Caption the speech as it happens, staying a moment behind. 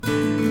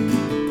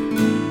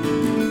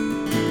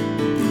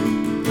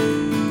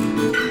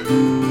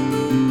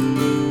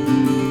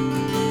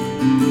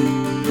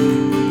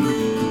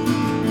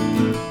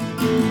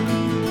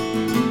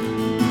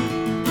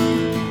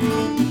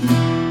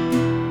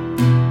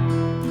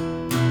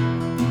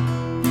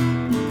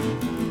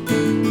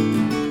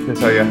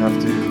tell you I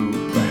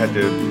had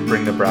to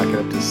bring the bracket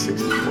up to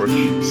 64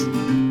 games.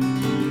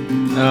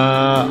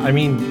 I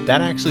mean, that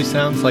actually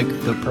sounds like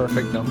the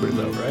perfect number,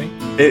 though, right?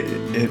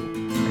 I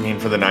mean,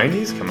 for the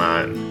 90s, come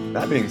on.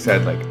 That being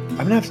said, like, I'm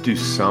gonna have to do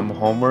some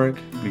homework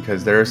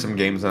because there are some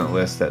games on the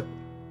list that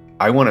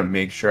I want to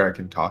make sure I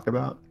can talk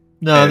about.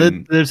 No,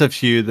 And there's a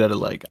few that are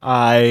like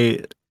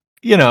I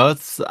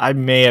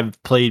may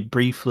have played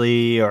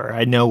briefly or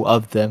I know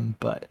of them,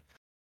 but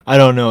I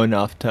don't know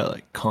enough to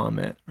like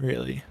comment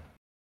really.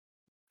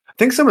 I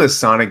think some of the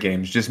Sonic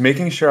games, just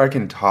making sure I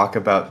can talk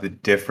about the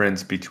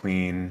difference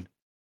between,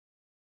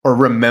 or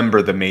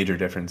remember the major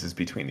differences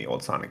between the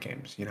old Sonic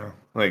games, you know?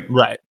 Like,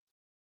 Right.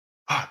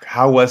 fuck,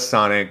 how was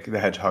Sonic the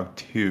Hedgehog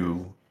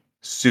 2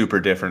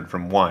 super different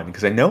from 1?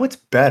 Because I know it's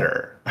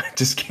better. I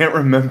just can't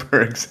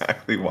remember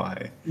exactly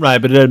why.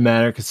 Right, but it doesn't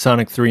matter because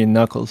Sonic 3 and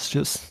Knuckles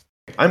just.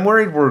 I'm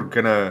worried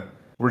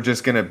we're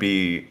just gonna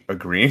be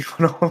agreeing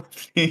on all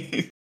of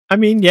these. I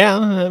mean,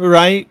 yeah,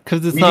 right,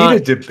 because it's We need not. a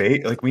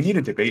debate. Like we need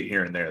a debate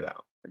here and there, though.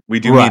 We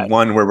do Right. need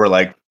one where we're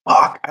like,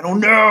 "Fuck, I don't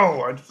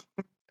know."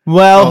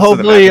 Well, Also,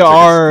 the hopefully matchups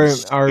are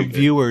just so our stupid.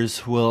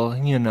 viewers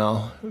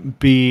will,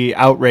 be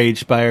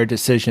outraged by our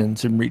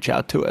decisions and reach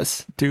out to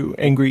us through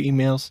angry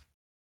emails.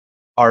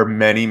 Our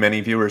many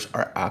viewers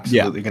are Yeah.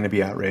 absolutely going to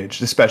be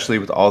outraged, especially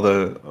with all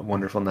the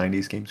wonderful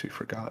 '90s games we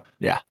forgot.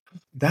 Yeah.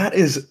 That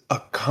is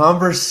a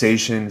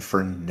conversation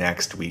for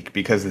next week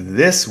because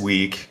this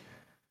week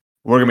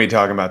we're going to be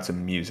talking about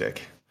some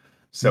music.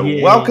 So,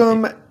 Yay.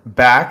 welcome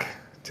back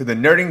to the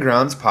Nerding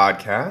Grounds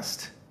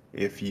podcast.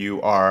 If you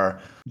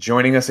are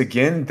joining us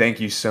again, thank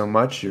you so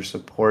much. Your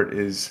support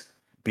is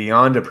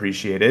beyond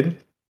appreciated.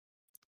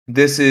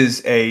 This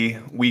is a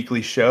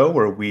weekly show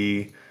where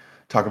we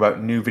talk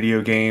about new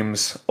video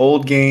games,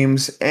 old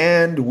games,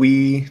 and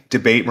we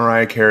debate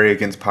Mariah Carey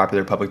against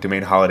popular public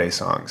domain holiday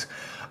songs.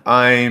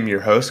 I'm your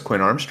host,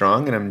 Quinn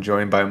Armstrong, and I'm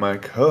joined by my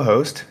co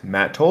host,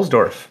 Matt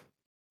Tolsdorf.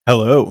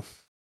 Hello.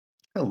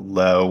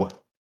 Hello.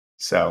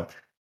 So,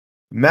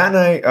 Matt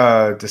and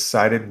I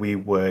decided we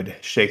would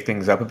shake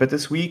things up a bit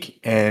this week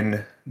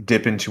and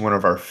dip into one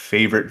of our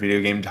favorite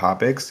video game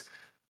topics,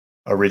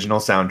 original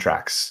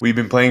soundtracks. We've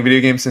been playing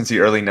video games since the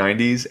early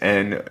 90s,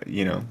 and,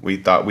 we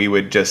thought we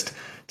would just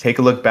take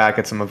a look back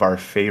at some of our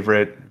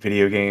favorite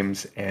video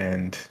games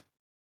and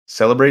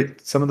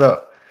celebrate some of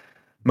the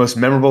most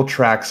memorable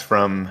tracks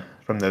from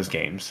those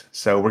games.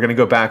 So we're going to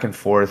go back and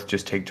forth,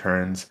 just take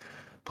turns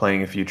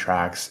playing a few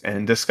tracks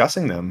and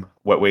discussing them,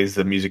 what ways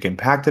the music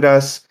impacted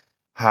us,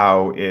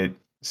 how it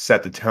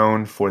set the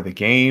tone for the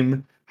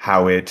game,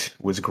 how it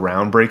was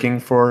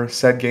groundbreaking for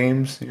said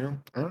games,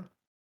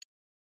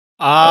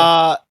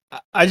 Uh,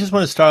 I just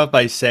want to start off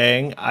by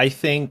saying I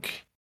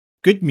think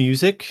good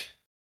music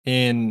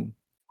in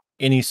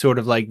any sort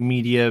of like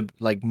media,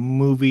 like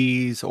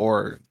movies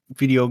or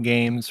video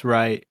games,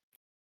 right,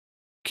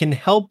 can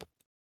help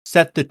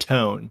set the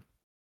tone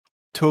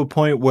to a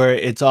point where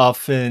it's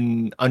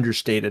often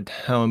understated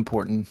how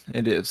important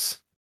it is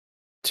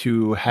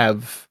to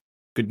have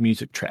good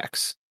music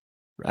tracks,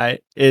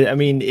 right? I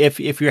mean, if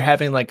you're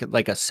having like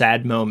a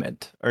sad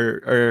moment or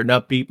an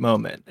upbeat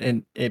moment,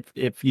 and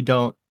if you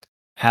don't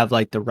have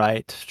like the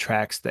right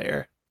tracks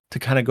there to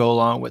kind of go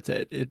along with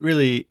it, it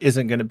really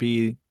isn't going to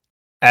be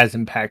as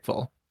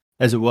impactful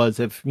as it was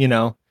if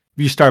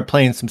you start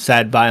playing some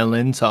sad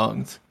violin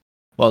songs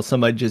while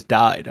somebody just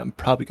died. I'm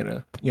probably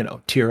gonna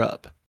tear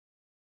up.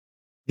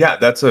 Yeah,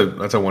 that's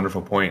a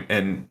wonderful point,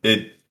 and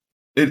it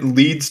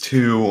leads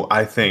to,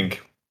 I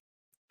think,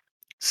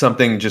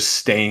 something just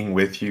staying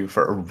with you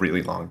for a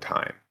really long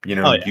time.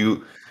 Oh yeah,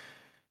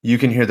 You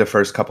can hear the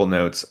first couple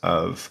notes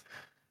of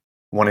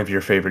one of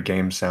your favorite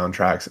game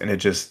soundtracks, and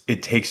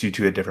it takes you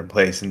to a different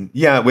place. And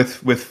yeah,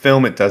 with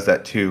film it does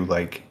that too.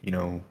 Like,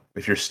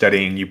 if you're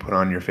studying, you put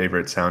on your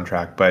favorite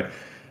soundtrack, but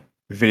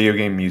video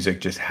game music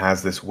just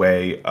has this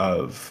way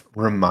of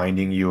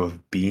reminding you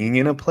of being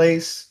in a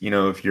place.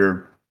 If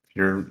you're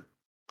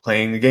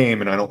playing the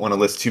game, and I don't want to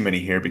list too many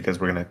here because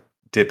we're going to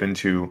dip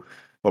into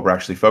what we're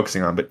actually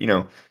focusing on, but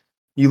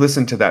you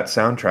listen to that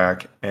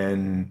soundtrack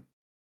and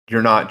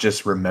you're not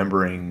just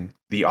remembering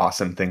the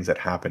awesome things that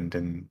happened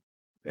in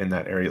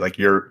that area. Like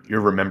you're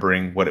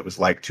remembering what it was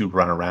like to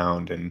run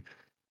around and yeah,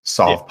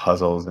 solve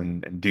puzzles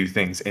and do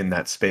things in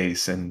that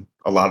space. And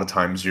a lot of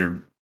times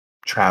you're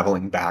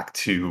traveling back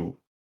to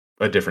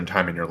a different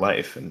time in your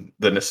life, and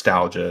the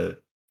nostalgia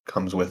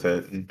comes with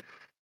it. And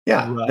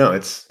yeah, no, right.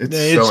 it's so It's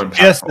just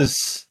impactful.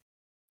 as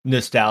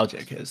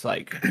nostalgic as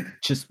like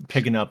just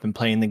picking up and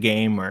playing the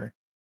game or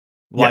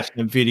Yeah. watching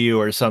a video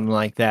or something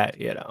like that.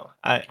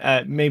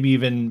 I maybe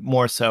even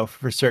more so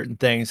for certain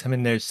things. I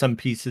mean, there's some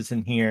pieces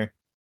in here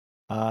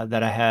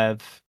that I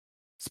have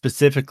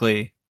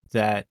specifically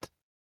that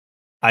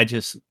I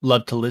just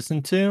love to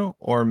listen to,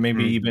 or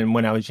maybe Mhm. even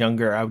when I was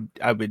younger,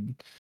 I would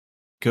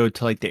go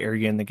to like the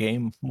area in the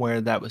game where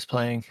that was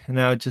playing, and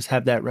I would just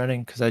have that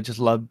running because I just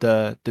loved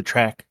the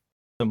track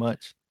so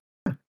much.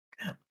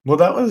 Well,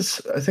 that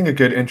was, I think, a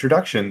good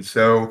introduction.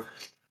 So,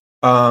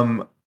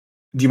 um,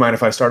 do you mind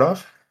if I start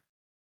off?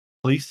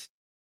 Please.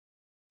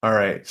 All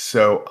right,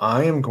 so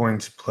I am going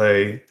to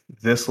play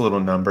this little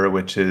number,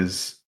 which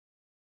is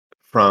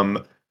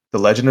from The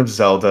Legend of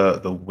Zelda: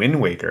 The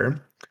Wind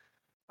Waker.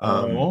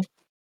 Um, Oh.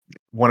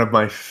 one of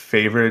my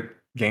favorite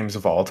games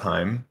of all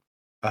time.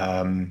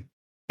 Um,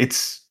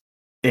 it's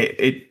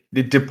it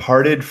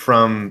departed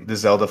from the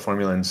Zelda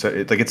formula, and so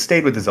it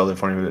stayed with the Zelda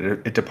formula.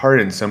 But it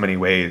departed in so many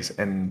ways,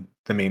 and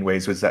the main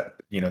ways was that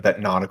that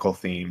nautical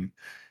theme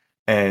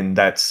and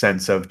that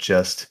sense of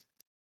just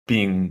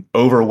being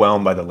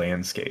overwhelmed by the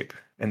landscape.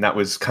 And that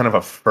was kind of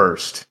a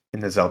first in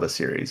the Zelda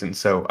series. And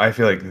so I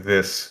feel like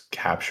this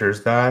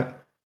captures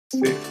that.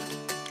 Let's see.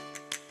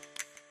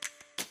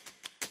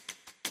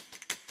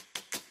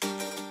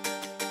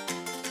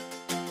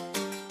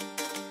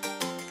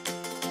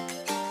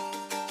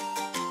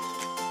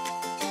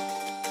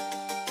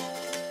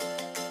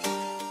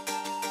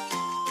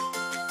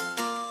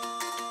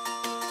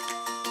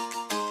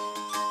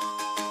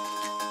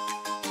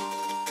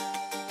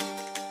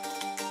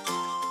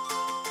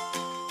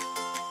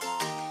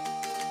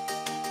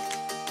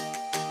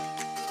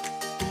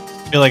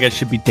 I feel like I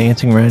should be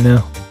dancing right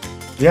now.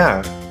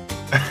 Yeah.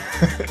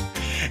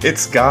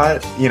 It's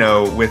got,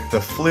 with the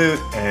flute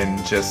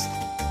and just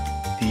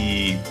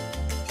the,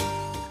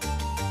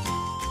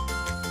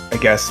 I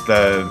guess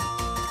the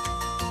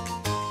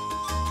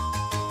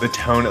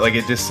tone, like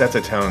it just sets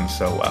a tone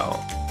so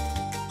well.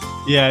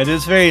 Yeah, it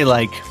is very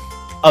like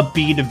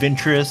upbeat,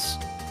 adventurous,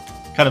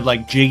 kind of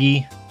like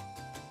jiggy.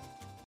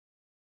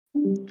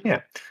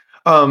 Yeah.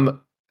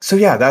 So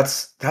yeah,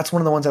 that's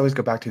one of the ones I always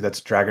go back to. That's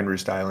Dragon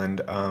Roost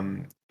Island.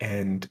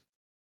 And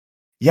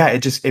yeah,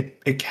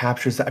 it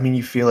captures that. I mean,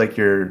 you feel like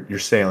you're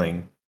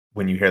sailing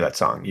when you hear that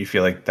song. You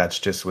feel like that's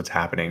just what's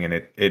happening, and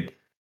it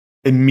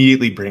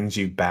immediately brings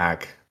you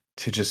back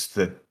to just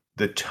the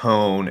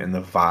tone and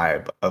the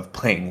vibe of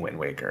playing Wind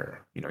Waker.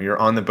 You're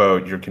on the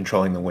boat, you're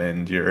controlling the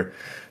wind, you're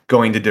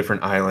going to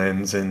different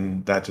islands,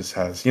 and that just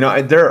has,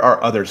 there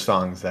are other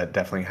songs that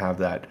definitely have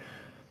that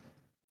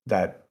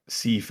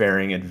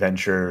seafaring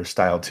adventure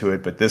style to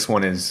it, but this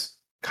one is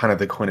kind of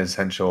the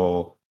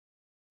quintessential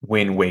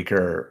Wind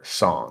Waker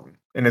song,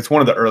 and it's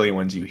one of the early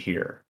ones you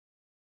hear.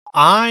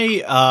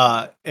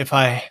 I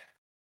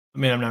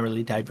mean, I'm not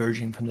really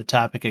diverging from the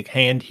topic at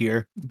hand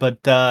here, but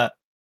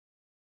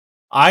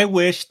I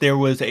wish there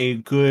was a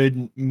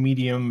good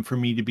medium for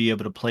me to be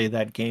able to play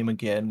that game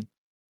again.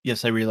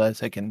 Yes, I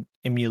realize I can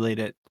emulate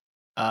it.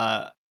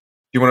 Uh,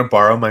 You want to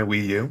borrow my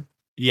Wii U?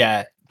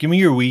 yeah, give me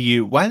your Wii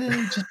U. Why didn't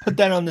you just put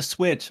that on the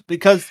Switch?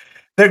 Because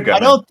They're I gonna.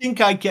 don't think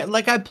I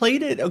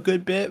played it a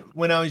good bit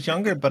when I was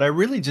younger, but I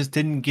really just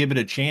didn't give it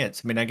a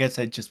chance. I mean, I guess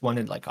I just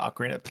wanted like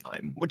Ocarina of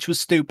Time, which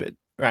was stupid,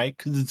 right?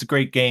 Because it's a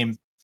great game.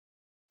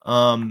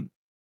 Um,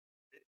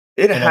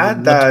 It and I would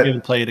had love to be able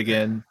that. to play it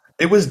again.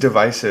 It was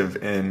divisive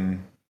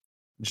in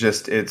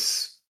just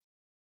its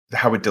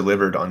how it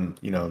delivered on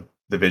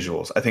the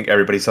visuals. I think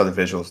everybody saw the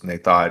visuals and they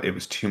thought it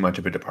was too much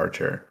of a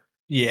departure.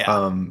 Yeah.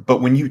 But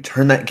when you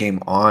turn that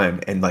game on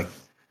and like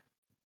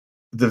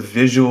the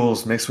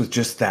visuals mixed with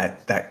just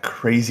that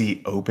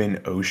crazy open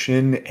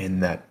ocean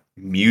and that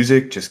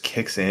music just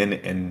kicks in,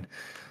 and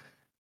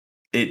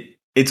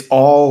it's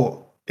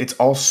all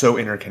so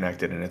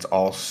interconnected, and it's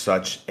all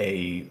such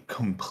a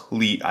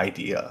complete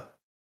idea.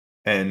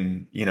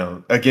 And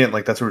again,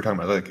 like that's what we're talking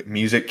about. Like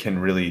music can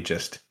really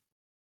just,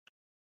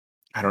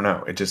 I don't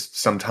know, it just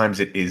sometimes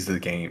it is the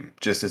game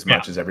just as Yeah.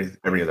 much as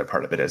every other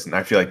part of it is, and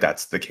I feel like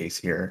that's the case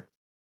here.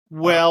 Uh,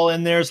 Well,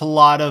 and there's a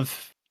lot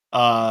of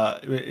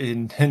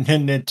and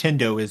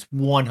Nintendo is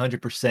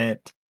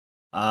 100%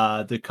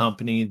 the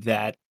company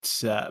that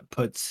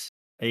puts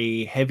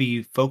a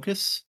heavy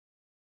focus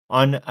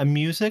on a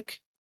music.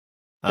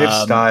 they have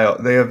Um, style.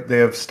 They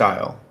have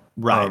style.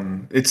 right.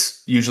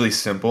 It's usually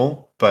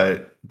simple,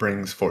 but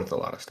brings forth a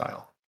lot of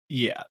style.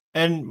 Yeah.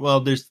 And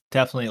well, there's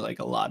definitely like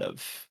a lot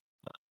of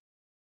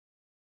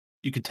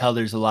you could tell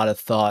there's a lot of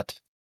thought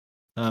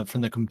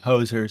from the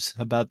composers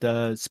about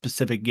the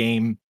specific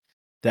game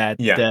that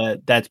Yeah.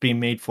 that's being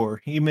made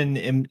for. Even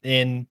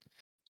in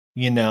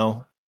you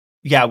know,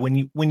 yeah, when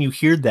you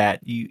hear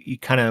that, you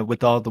kinda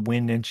with all the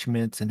wind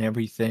instruments and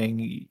everything,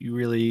 you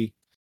really,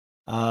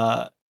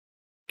 uh,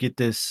 get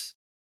this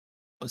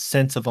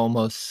sense of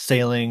almost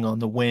sailing on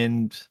the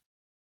wind.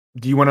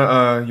 Do you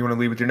wanna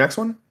lead with your next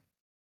one?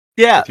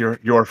 Yeah.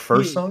 With your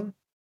first Ye song?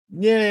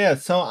 yeah,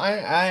 so I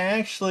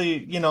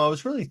actually, I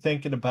was really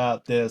thinking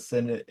about this,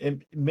 and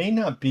it may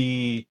not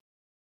be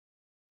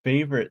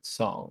favorite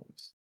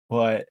songs,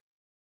 but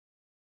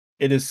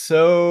it is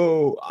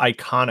so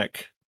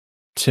iconic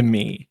to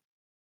me,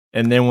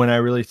 and then when I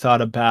really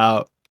thought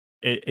about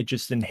it, it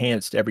just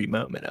enhanced every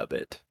moment of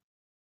it.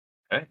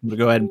 Okay. I'm gonna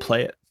go ahead and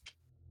play it.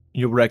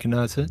 You'll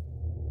recognize it.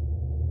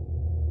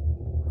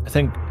 I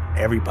think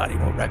everybody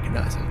will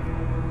recognize it.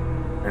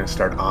 We're gonna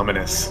start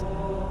ominous.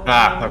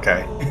 Ah,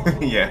 okay.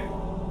 Yeah.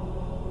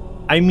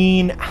 I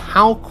mean,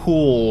 how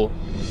cool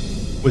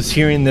was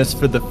hearing this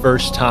for the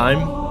first time?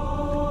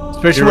 You're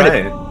Especially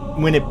right.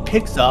 when it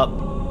picks up,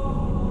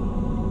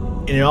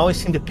 and it always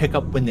seemed to pick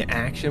up when the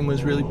action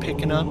was really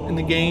picking up in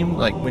the game,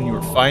 like when you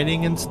were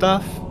fighting and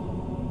stuff.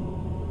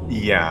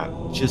 Yeah.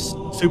 Just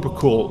super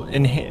cool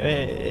and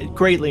it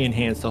greatly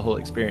enhanced the whole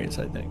experience,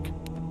 I think.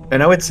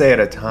 And I would say at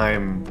a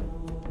time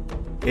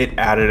it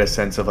added a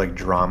sense of like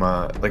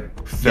drama, like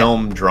Yeah,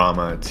 film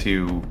drama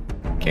to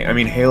I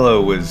mean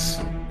Halo was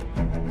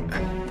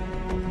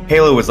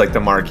like the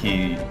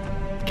marquee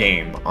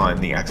game on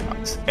the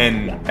Xbox.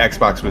 And yeah,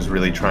 Xbox was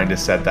really trying to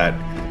set that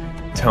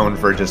tone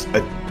for just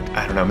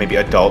I don't know, maybe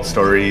adult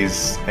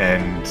stories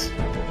and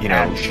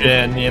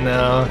action,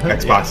 yeah,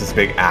 Xbox's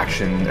big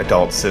action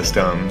adult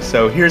system.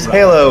 So here's right.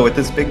 Halo with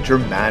this big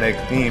dramatic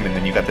theme, and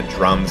then you got the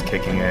drums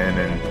kicking in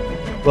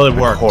and Well, it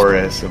a worked.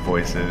 chorus of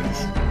voices.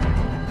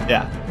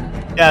 Yeah,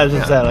 yeah. I was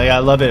just Yeah. saying, like, I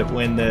love it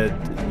when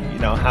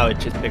how it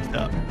just picks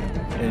up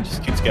and it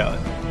just keeps going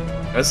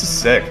This is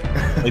sick.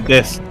 like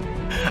this.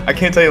 I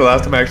can't tell you the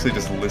last time I actually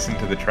just listened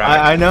to the track.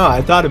 I know.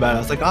 I thought about it. I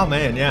was like, oh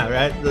man, yeah,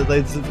 right.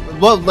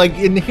 Well, like,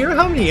 and hear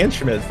how many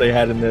instruments they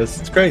had in this.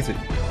 It's crazy.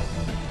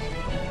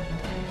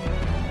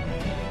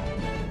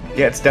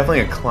 Yeah, it's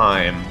definitely a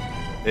climb.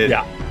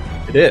 Yeah,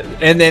 it is.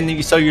 And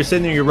then so you're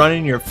sitting there, you're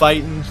running, you're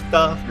fighting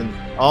stuff, and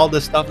all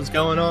this stuff is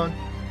going on.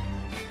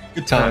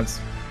 Good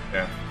times.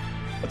 Yeah,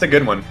 that's a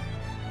good one.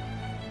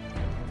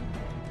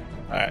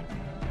 All right.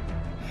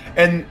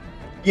 And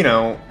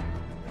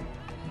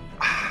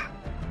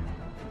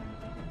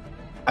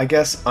I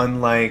guess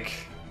unlike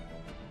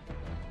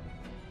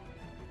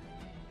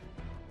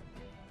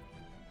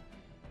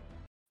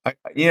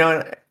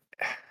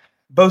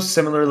both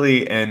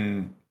similarly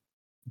and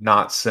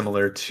not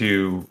similar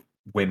to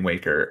Wind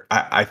Waker,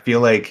 I feel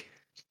like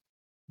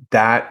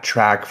that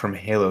track from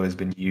Halo has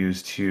been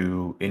used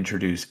to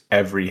introduce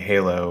every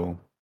Halo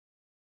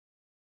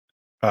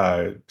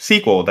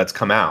sequel that's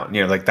come out.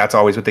 Like that's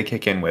always what they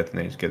kick in with,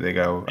 and they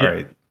go, all Yeah.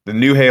 right, the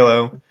new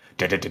Halo.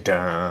 Da, da, da,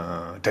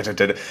 da, da, da,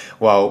 da, da.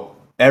 Well,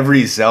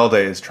 every Zelda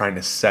is trying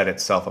to set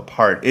itself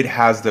apart. It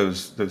has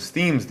those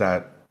themes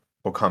that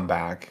will come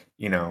back.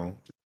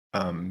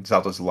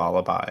 Zelda's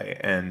Lullaby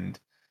and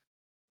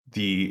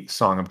the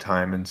Song of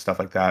Time and stuff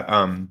like that.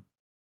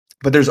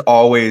 But there's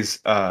always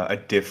a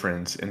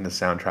difference in the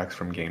soundtracks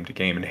from game to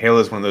game, and Halo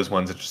is one of those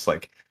ones that's just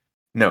like,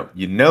 no,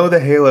 the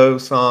Halo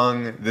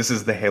song. This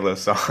is the Halo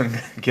song.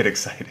 Get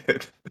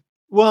excited.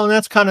 Well, and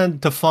that's kind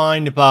of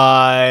defined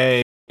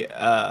by,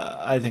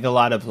 I think, a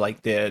lot of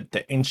like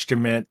the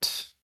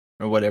instrument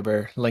or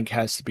whatever Link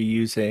has to be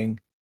using.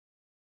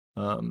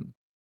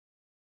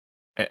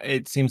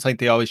 It seems like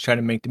they always try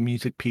to make the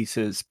music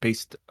pieces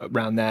based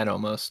around that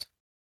almost,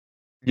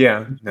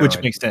 Yeah, no, which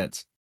makes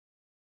sense.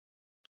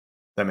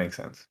 that makes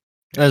sense.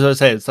 As I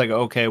say, it's like,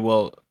 okay,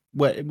 well,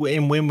 what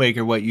in Wind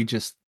Waker, what you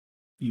just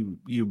you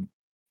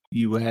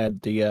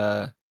had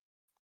the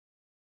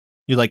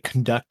you like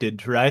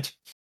conducted, right?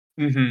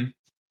 Mm-hmm.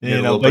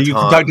 But you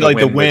conducted like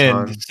the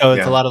wind, baton. so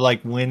it's a Yeah, lot of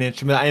like wind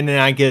instrument, and then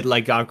I get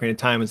like Ocarina of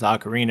Time as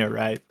Ocarina,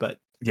 right? But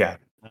yeah,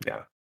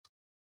 yeah.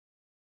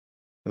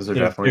 Those are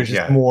there's definitely just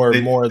yeah. They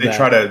more of they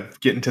try that, to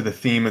get into the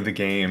theme of the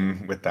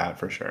game with that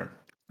for sure.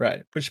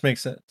 right? Which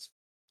makes sense,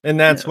 and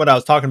that's Yeah. what I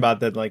was talking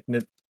about. That like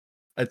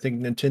I think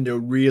Nintendo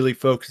really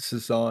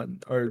focuses on,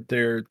 or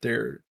their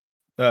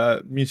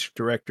music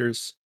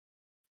directors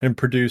and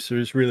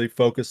producers really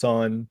focus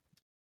on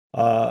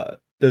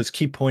those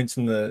key points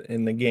in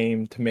the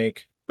game to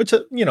make, which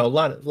a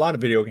lot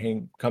of video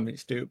game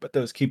companies do, but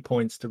those key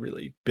points to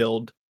really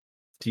build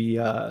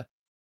the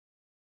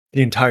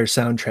entire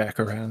soundtrack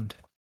around.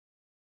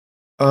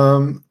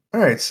 All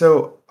right,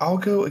 so I'll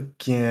go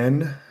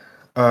again.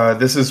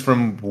 This is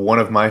from one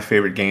of my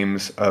favorite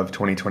games of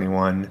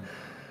 2021,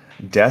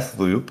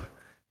 Deathloop.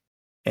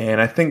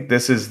 And I think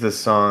this is the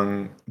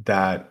song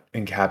that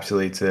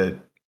encapsulates it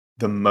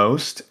the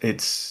most.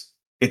 It's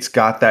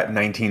got that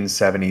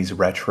 1970s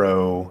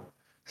retro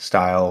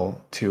style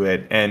to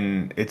it,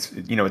 and it's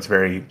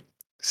very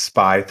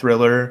spy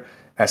thriller,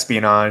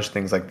 espionage,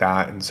 things like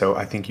that. And so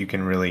I think you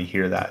can really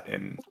hear that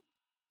in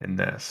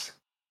this.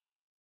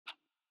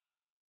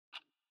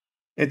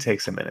 It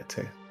takes a minute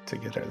to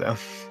get there though.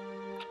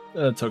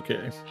 That's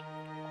okay.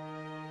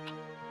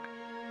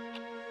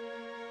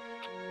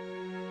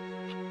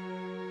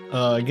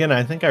 Again,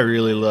 I think I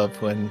really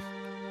love when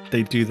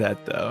they do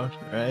that, though.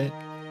 Right?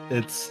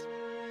 It's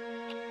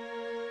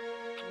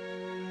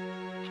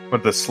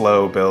With the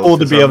slow build. cool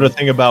to be able to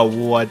think about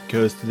what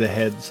goes through the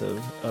heads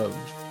of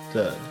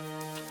the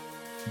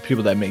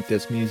people that make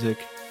this music.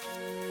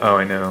 Oh,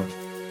 I know.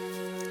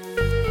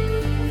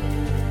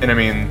 And I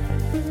mean,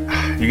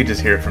 you could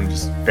just hear it from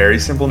just very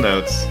simple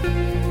notes,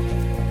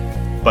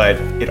 but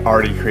it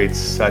already creates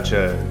such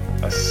a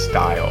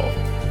style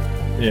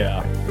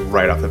Yeah.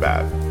 right off the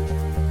bat.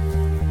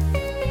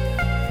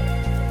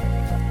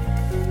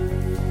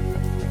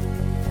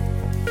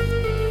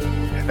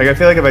 Like I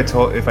feel like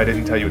if I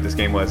didn't tell you what this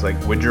game was, like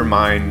would your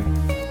mind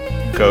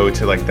go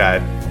to like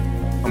that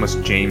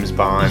almost James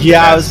Bond?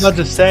 Yeah, I was about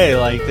to say,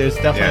 like, there's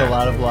definitely Yeah. a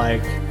lot of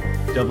like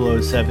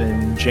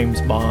 007,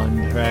 James Bond,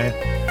 right?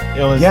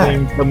 Yeah.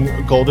 Same from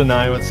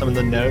GoldenEye with some of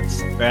the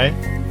notes, right?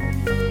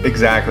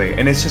 Exactly.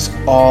 And it's just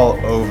all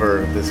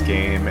over this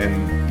game,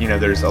 and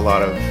there's a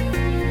lot of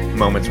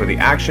moments where the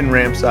action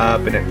ramps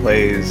up and it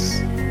plays,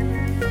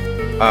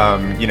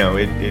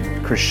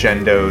 it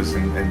crescendos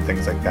and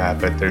things like that.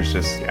 But there's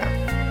just,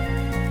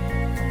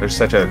 there's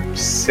such a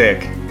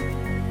sick,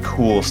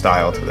 cool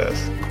style to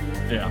this.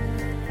 Yeah.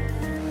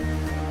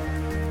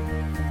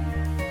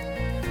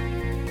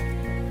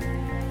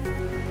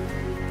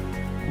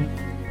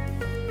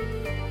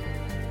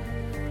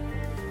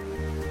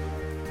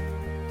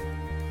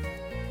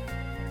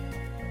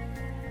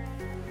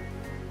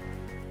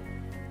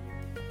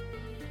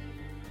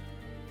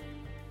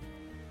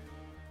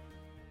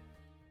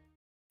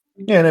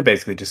 Yeah, and it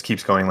basically just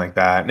keeps going like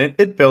that. And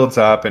it builds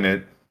up and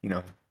it,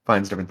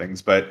 finds different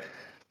things. But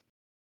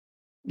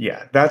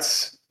yeah,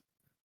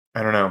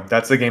 I don't know.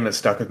 That's the game that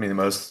stuck with me the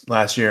most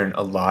last year. And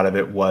a lot of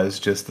it was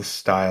just the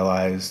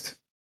stylized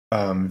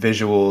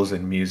visuals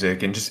and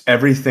music and just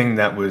everything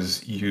that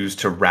was used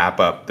to wrap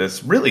up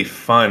this really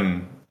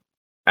fun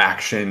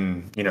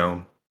action,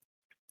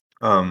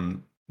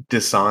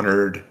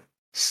 Dishonored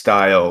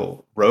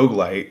style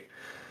roguelite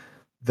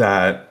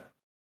that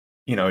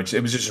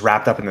it was just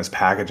wrapped up in this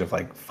package of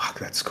like, fuck,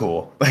 that's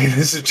cool. Like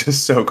this is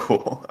just so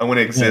cool. I want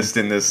to exist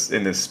in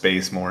this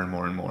space more and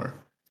more and more.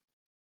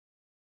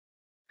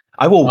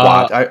 I will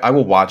watch. I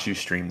will watch you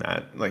stream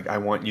that. Like I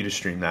want you to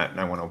stream that, and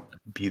I want to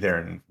be there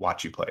and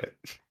watch you play it.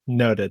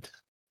 Noted.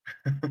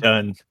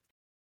 Done.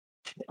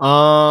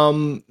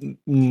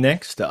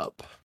 Next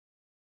up,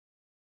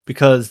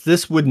 because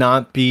this would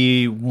not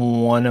be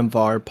one of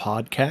our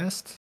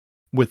podcasts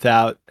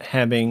without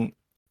having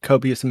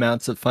copious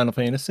amounts of Final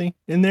Fantasy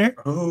in there.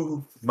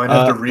 Oh, might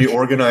have to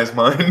reorganize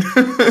mine.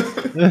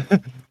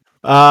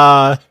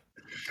 I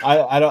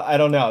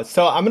don't know.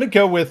 So I'm gonna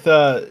go with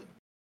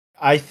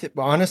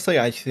honestly,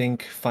 I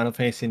think Final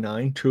Fantasy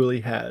IX truly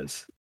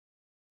has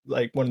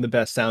like one of the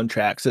best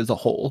soundtracks as a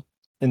whole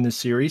in the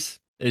series.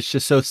 It's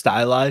just so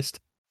stylized.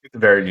 It's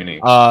very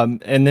unique.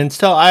 And then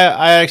still,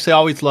 I actually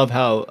always love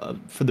how,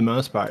 for the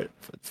most part,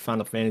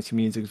 Final Fantasy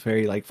music is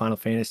very like Final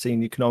Fantasy,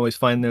 and you can always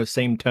find those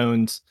same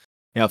tones.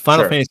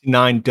 Final Fantasy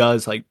IX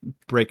does like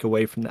break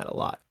away from that a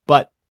lot,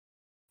 but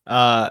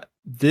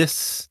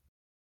this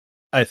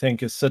I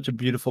think is such a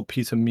beautiful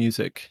piece of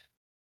music.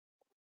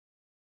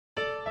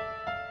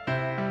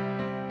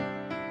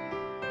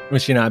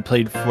 Which I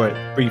played for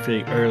it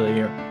briefly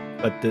earlier,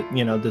 but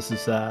this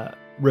is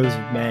Rose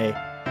of May.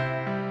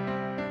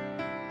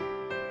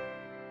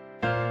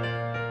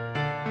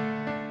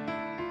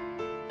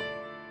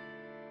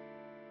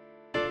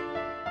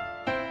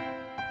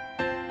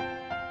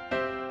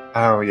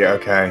 Oh yeah,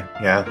 okay,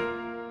 yeah.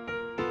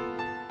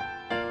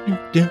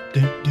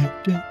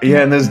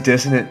 Yeah, and those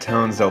dissonant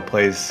tones they'll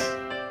place.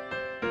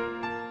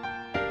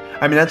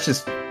 I mean, that's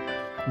just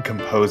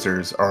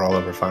composers are all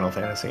over Final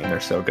Fantasy, and they're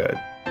so good.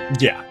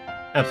 Yeah,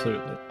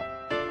 absolutely.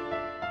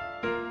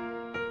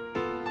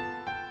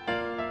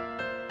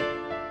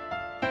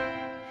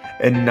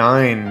 And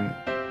 9,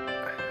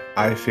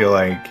 I feel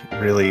like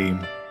really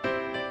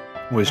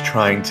was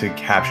trying to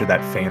capture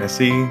that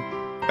fantasy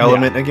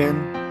element again,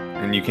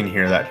 and you can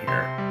hear that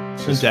here.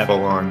 It's just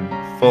full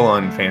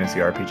on fantasy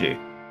RPG.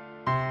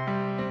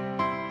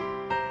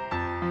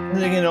 I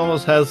think it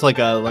almost has like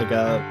a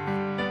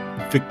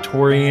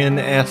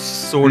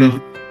Victorian-esque sort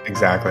of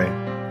exactly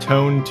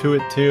tone to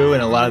it too,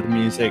 and a lot of the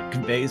music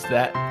conveys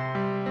that.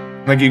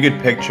 Like you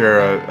could picture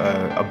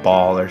a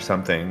ball or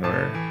something,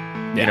 or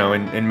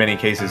in many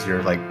cases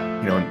you're like,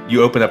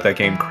 you open up that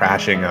game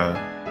crashing a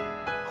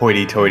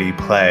hoity-toity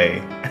play.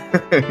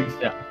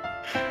 Yeah.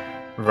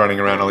 Running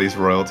around all these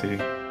royalty.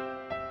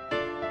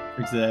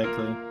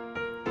 Exactly.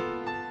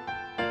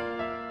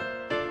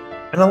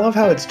 And I love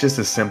how it's just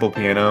a simple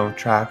piano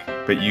track,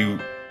 but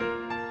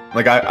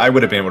I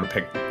would have been able to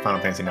pick Final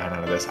Fantasy 9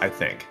 out of this, I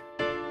think.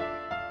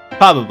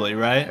 Probably,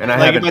 right? And I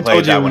haven't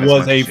played that one. If I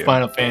told you it was a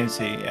Final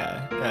Fantasy,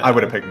 I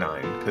would have picked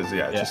 9 because it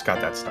just got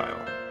that style.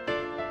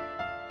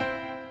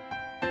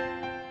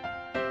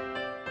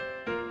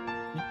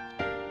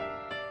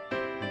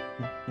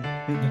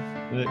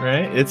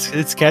 Right?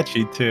 It's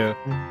catchy too.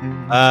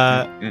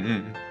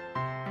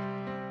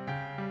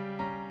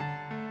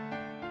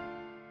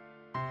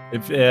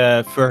 If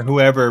for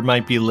whoever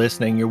might be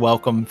listening, you're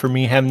welcome for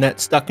me having that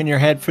stuck in your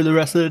head for the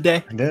rest of the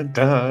day.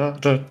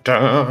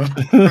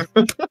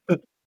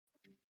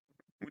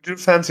 Would you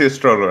fancy a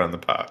stroll around the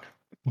park?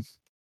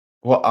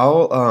 Well,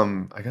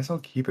 I guess I'll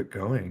keep it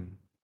going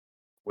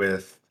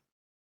with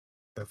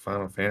the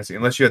Final Fantasy,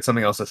 unless you had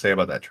something else to say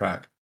about that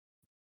track.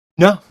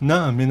 No,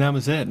 I mean that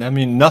was it. I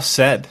mean, enough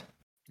said.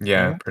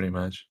 Yeah, pretty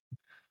much.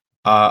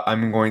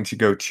 I'm going to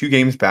go 2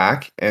 games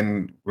back,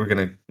 and we're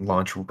going to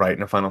launch right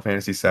into Final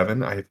Fantasy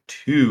VII. I have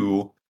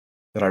 2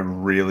 that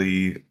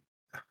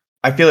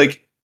I feel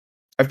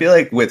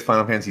like with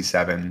Final Fantasy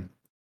VII,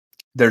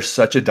 there's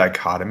such a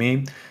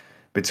dichotomy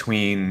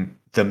between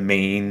the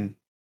main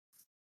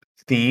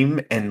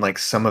theme and like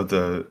some of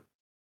the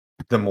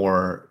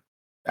more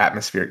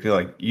atmospheric.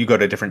 Like you go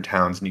to different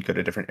towns and you go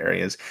to different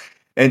areas,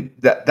 and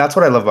that's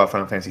what I love about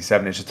Final Fantasy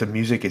VII. Is just the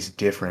music is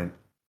different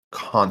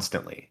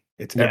constantly.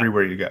 It's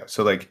everywhere you go.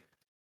 So like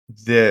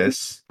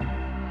this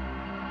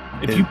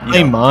If you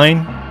play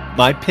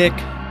my pick,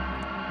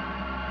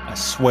 I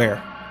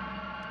swear.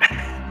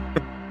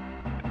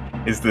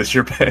 Is this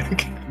your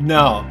pick?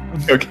 No.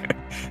 Okay.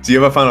 So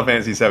you have a Final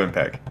Fantasy VII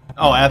pick.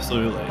 Oh,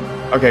 absolutely.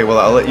 Okay, well,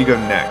 I'll let you go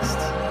next.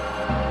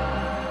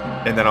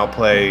 And then I'll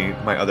play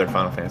my other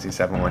Final Fantasy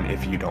VII one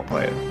if you don't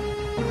play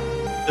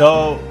it.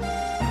 So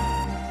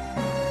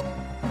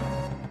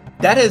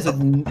that is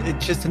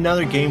it's just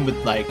another game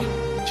with like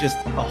just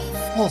a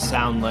full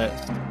sound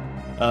list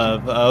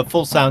of a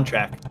full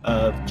soundtrack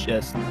of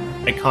just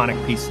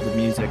iconic pieces of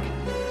music.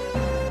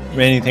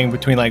 Anything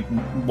between like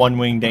One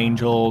Winged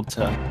Angel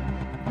to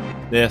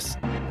this.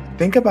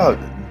 Think about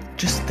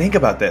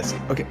this.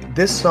 Okay,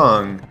 this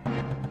song,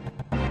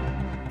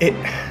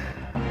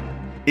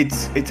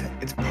 it's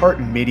part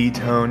MIDI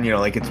tone,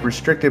 like it's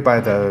restricted by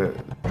the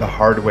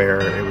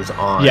hardware it was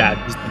on. Yeah,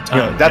 just the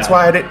time. That's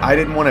why I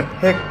didn't want to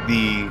pick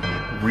the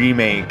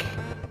remake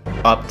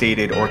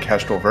updated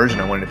orchestral version.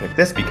 I wanted to pick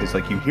this because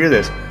like you hear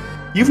this,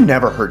 you've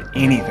never heard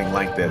anything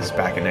like this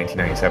back in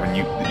 1997.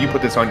 You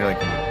put this on, you're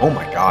like, oh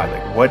my god,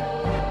 like what?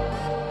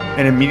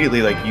 And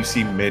immediately like you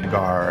see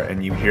Midgar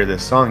and you hear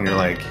this song, you're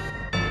like,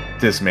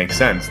 this makes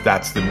sense.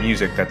 That's the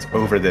music that's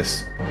over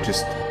this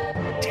just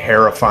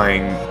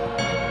terrifying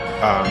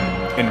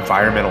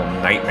environmental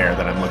nightmare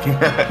that I'm looking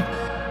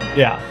at.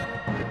 Yeah.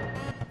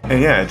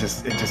 And yeah, it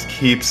just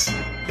keeps,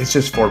 it's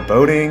just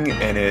foreboding,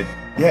 and it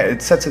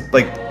sets it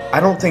like, I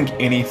don't think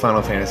any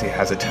Final Fantasy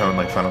has a tone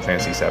like Final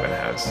Fantasy VII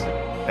has.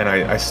 And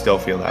I still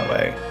feel that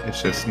way.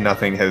 It's just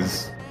nothing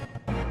has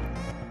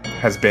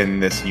been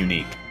this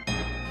unique.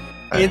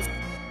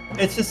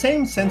 It's the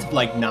same sense of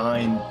like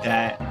 9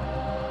 that,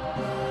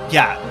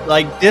 yeah,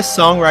 like this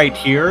song right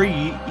here,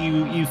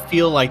 you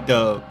feel like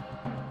the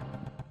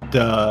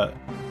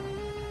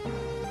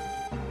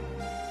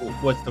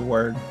what's the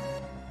word?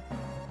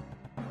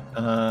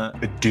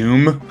 The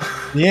doom.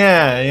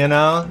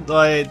 Yeah,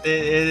 like it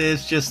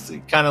is just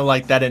kind of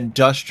like that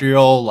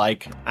industrial,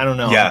 like I don't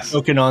know, yes,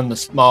 choking on the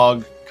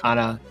smog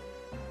kind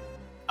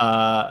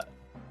of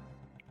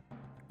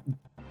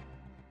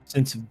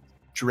sense of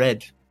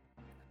dread.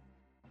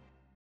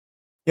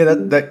 Yeah,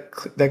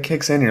 that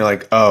kicks in. You're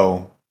like,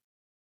 oh,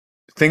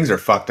 things are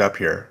fucked up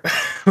here.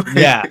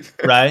 Yeah,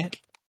 right.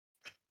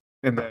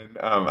 And then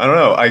I don't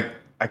know.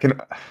 I can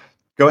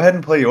go ahead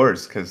and play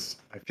yours because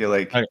I feel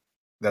like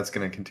that's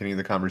going to continue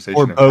the conversation.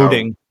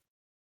 Foreboding.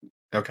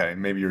 Okay,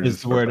 maybe yours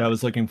is the word I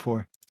was looking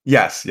for.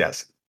 Yes,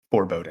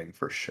 foreboding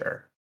for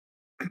sure.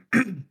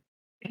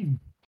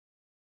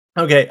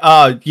 Okay.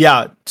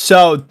 Yeah.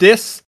 So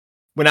this,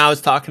 when I was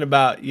talking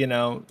about,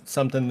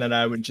 something that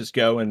I would just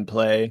go and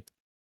play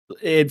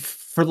it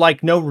for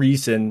like no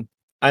reason.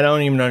 I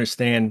don't even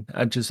understand.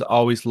 I've just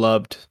always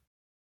loved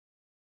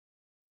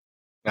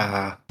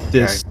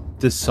this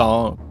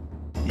song.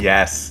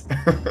 Yes.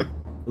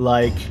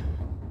 Like,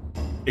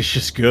 it's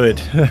just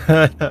good.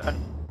 I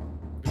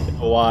don't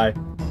know why.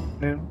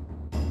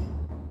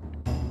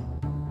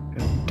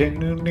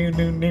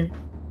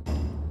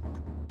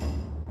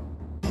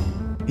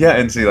 Yeah,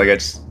 and see, like I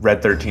just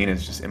Red 13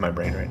 is just in my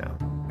brain right now.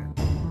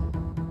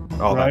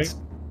 All right?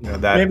 That's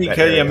that. Maybe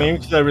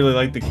because I really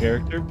like the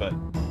character, but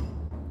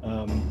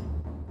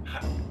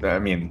I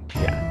mean,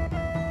 yeah.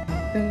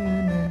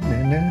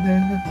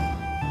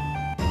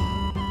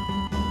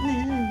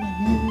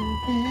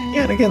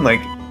 Yeah, and again, like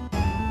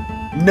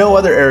no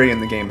other area in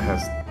the game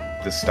has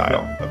this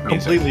style of music.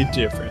 Completely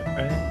different,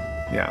 right?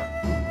 Yeah.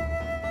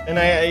 And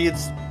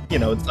it's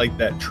it's like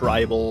that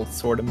tribal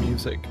sort of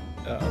music.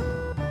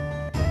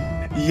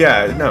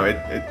 Yeah, no,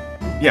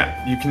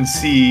 yeah, you can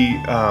see,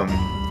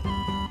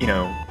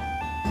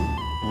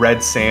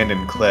 red sand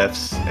and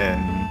cliffs,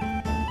 and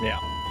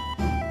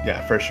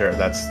yeah, for sure.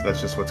 That's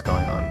just what's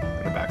going on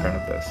in the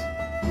background of this.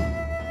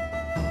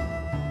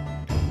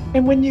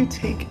 And when you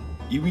take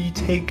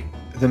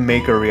the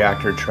Mako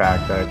Reactor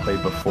track that I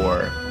played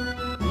before,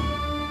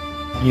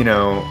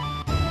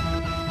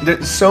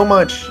 there's so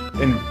much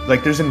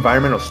there's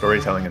environmental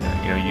storytelling in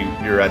that.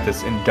 You're at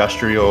this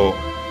industrial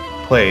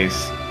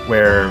place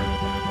where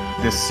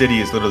this city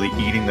is literally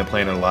eating the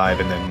planet alive,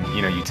 and then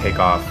you take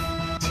off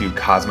to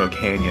Cosmo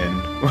Canyon,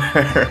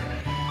 where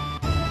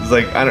it's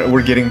like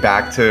we're getting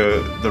back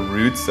to the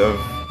roots of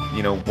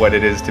what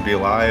it is to be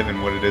alive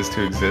and what it is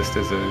to exist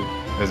as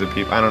a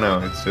people. I don't know.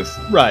 It's just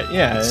right.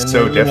 Yeah, it's and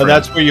so different.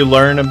 That's where you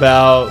learn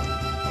about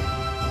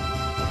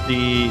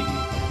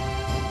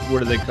what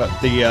do they call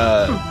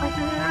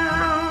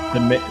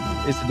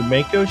is it the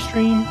Mako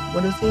stream?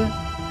 What is it?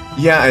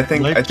 Yeah, I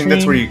think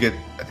that's where you get.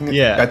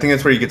 I think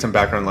that's where you get some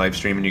background live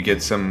stream, and you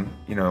get some,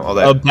 all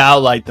that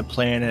about like the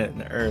planet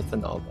and the Earth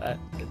and all that.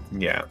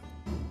 Yeah,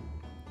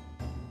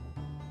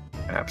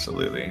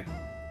 absolutely.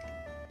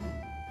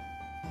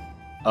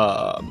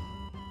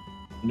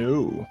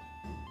 No.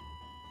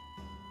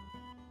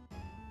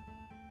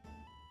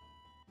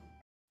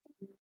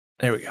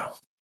 There we go.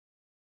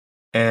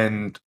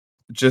 And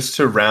just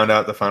to round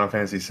out the Final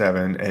Fantasy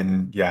VII,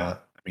 and yeah,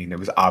 I mean, it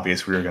was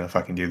obvious we were gonna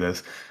fucking do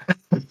this,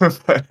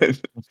 but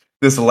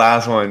this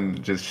last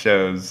one just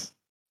shows.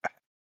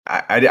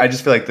 I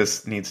just feel like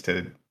this needs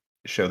to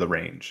show the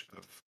range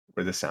of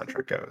where the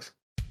soundtrack goes.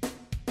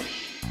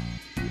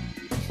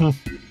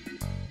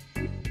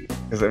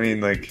 Because I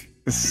mean, like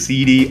the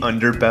seedy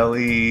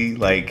underbelly,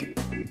 like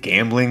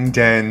gambling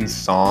den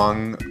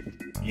song.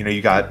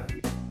 You got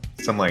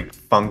some like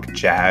funk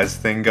jazz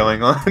thing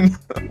going on.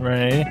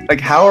 Right.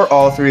 Like, how are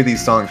all three of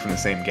these songs from the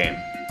same game?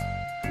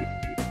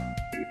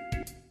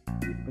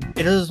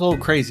 It is a little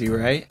crazy,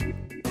 right?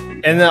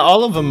 And then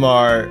all of them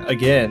are,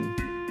 again,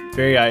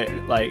 very,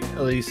 like,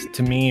 at least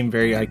to me,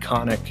 very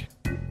iconic.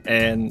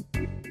 And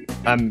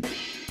I'm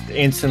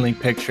instantly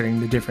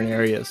picturing the different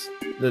areas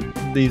that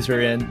these are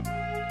in.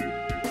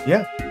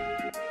 Yeah.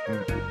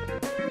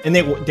 And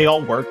they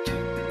all worked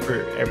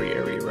for every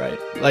area, right?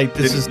 Like,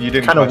 this is You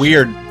didn't kind of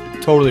question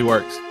weird. Totally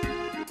works.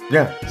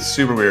 Yeah,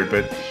 super weird,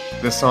 but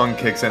this song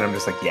kicks in, I'm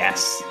just like,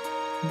 yes.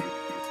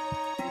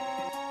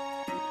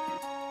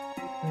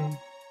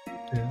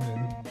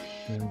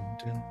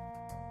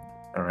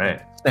 All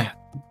right. Snap,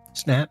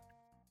 snap,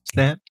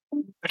 snap,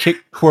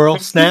 kick, twirl,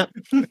 snap.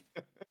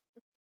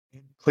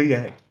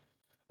 Plie.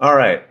 All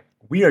right.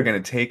 We are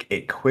going to take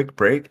a quick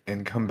break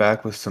and come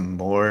back with some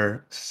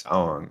more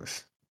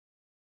songs.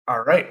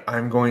 All right.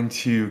 I'm going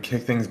to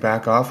kick things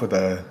back off with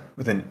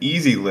an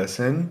easy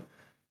listen.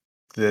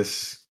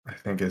 This, I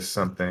think, is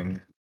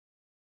something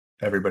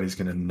everybody's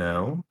going to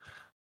know.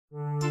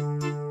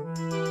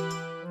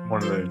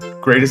 One of the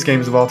greatest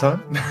games of all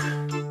time.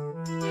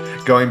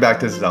 Going back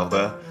to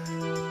Zelda.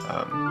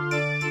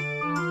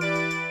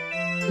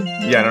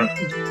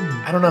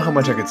 I don't know how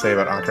much I could say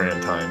about Ocarina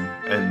of Time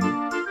and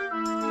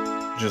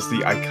just the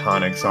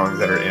iconic songs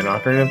that are in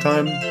Ocarina of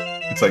Time.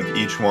 It's like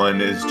each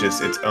one is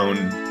just its own.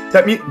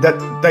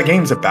 That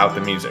game's about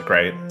the music,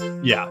 right?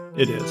 Yeah,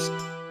 it is.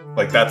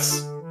 Like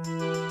that's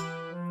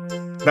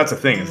the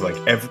thing. Is like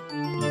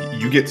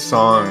you get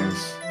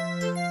songs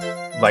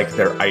like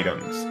they're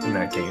items in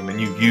that game, and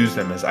you use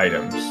them as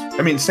items.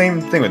 I mean,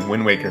 same thing with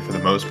Wind Waker for the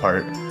most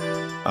part.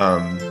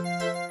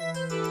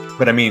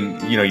 But I mean,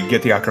 you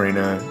get the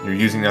ocarina, you're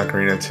using the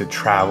ocarina to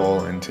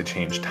travel and to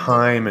change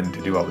time and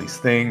to do all these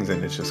things,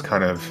 and it's just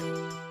kind of,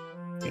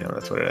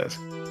 that's what it is.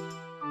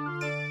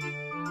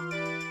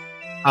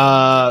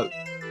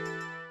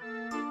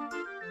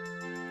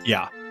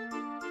 Yeah.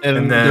 And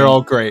then, they're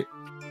all great.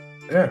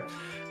 Yeah.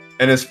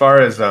 And as far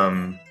as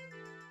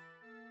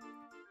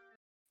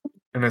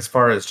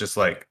just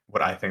like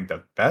what I think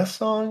the best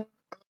song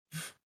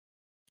of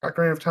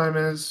Ocarina of Time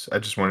is, I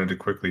just wanted to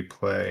quickly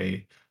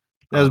play.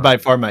 That was by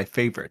far my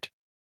favorite.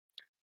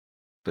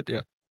 But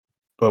yeah.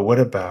 But what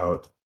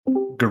about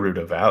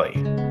Gerudo Valley?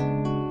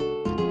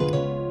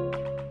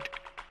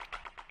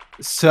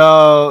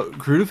 So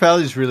Gerudo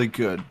Valley is really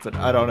good, but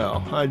I don't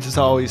know. I just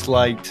always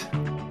liked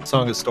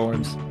Song of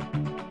Storms.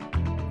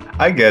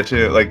 I get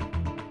you,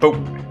 but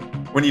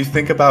when you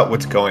think about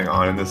what's going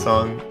on in the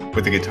song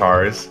with the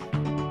guitars,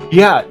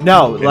 yeah,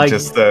 no, like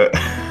just the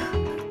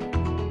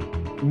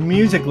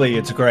musically,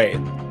 it's great.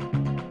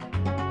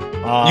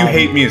 You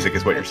hate music,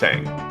 is what you're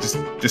saying.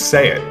 Just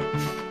say it.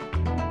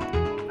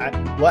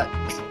 What?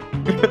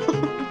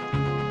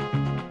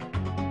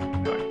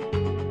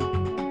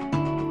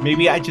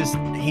 Maybe I just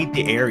hate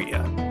the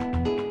area.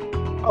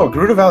 Oh,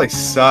 Gerudo Valley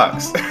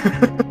sucks.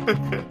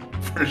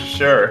 For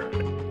sure.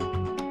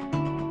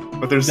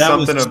 But there's that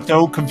something was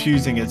so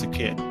confusing as a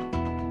kid.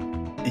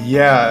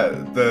 Yeah,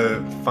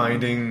 the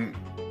finding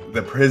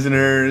the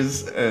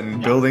prisoners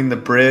and building the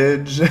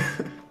bridge.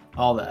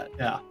 All that,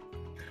 yeah.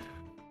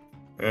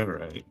 All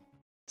right.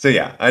 So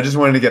yeah, I just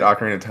wanted to get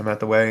Ocarina of Time out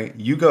the way.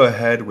 You go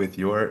ahead with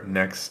your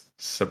next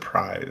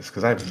surprise,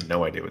 because I have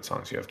no idea what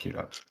songs you have queued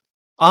up.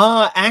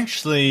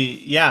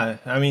 Actually, yeah.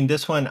 I mean,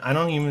 this one, I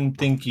don't even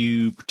think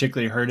you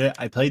particularly heard it.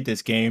 I played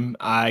this game.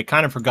 I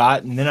kind of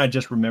forgot, and then I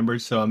just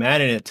remembered, so I'm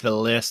adding it to the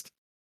list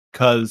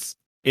because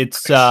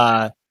its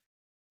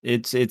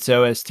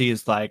OST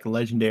is like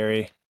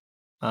legendary.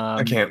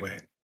 I can't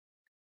wait.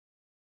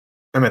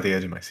 I'm at the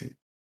edge of my seat.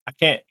 I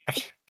can't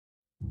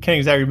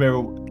exactly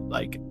remember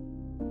like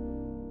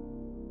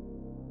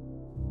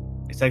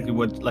exactly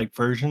what like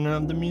version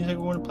of the music I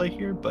want to play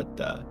here, but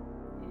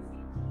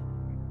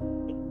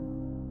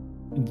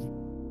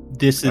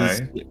this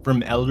is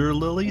from Elder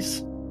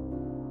Lilies.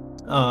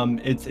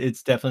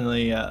 It's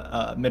definitely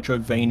a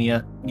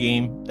Metroidvania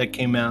game that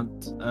came out.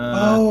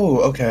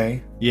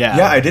 Okay.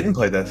 Yeah, I didn't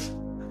play this.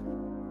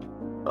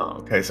 Oh,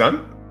 okay,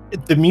 son.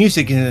 The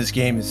music in this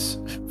game is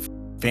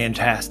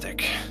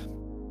fantastic.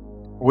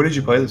 What did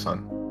you play this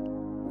on?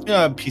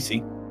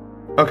 PC.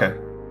 Okay.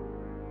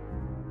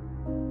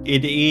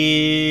 It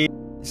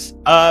is.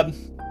 I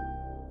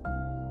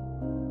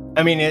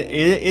mean, it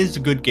is a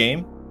good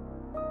game.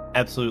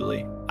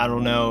 Absolutely. I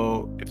don't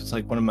know if it's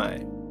like one of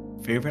my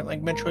favorite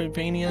like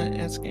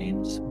Metroidvania-esque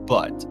games,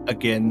 but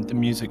again, the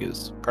music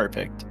is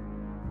perfect.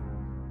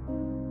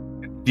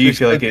 Do you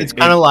feel like it's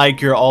kind of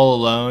like you're all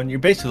alone? You're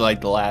basically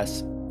like the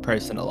last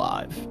person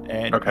alive,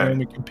 and your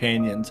only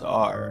companions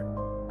are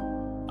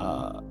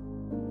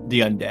the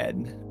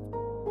undead.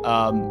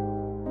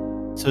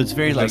 So it's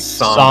very The like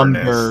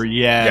somberness. somber,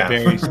 yeah, Yeah.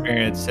 very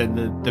experienced,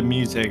 and the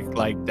music,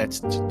 like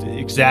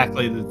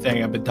exactly the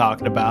thing I've been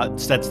talking about.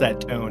 Sets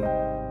that tone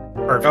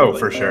Oh, perfectly.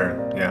 for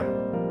sure. Yeah.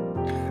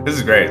 This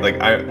is great. Like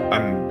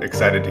I'm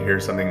excited to hear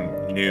something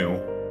new.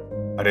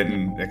 I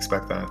didn't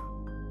expect that.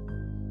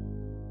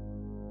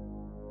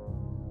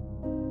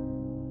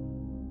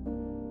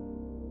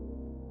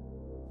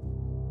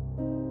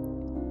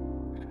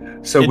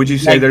 So It would you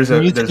say like there's the a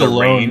music there's a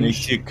alone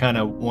makes range? you kind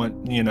of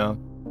want,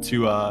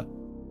 to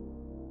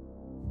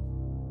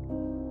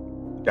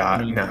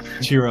Got no.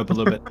 cheer up a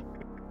little bit.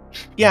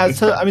 Yeah,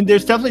 so I mean,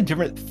 there's definitely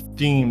different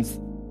themes.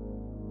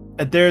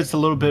 There's a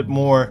little bit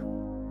more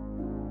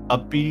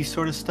upbeat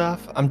sort of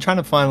stuff. I'm trying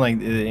to find like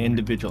the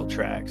individual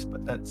tracks,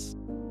 but that's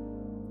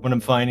what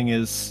I'm finding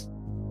is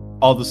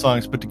all the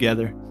songs put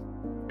together.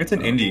 It's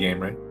an indie game,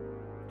 right?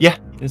 Yeah,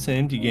 it's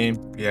an indie game.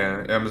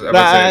 Yeah, I But would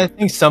I say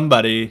think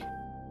somebody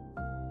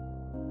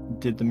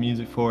did the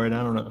music for it.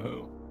 I don't know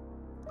who.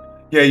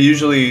 yeah,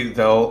 usually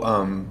they'll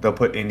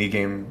put indie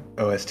game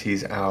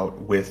OSTs out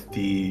with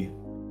the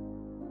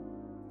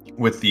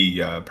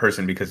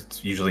person because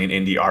it's usually an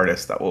indie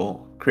artist that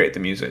will create the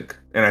music.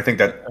 And I think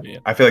that Oh, yeah.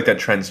 I feel like that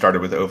trend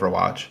started with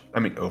Overwatch. I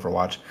mean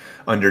Overwatch,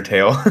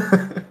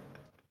 Undertale.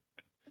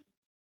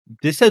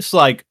 This is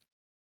like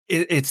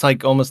it's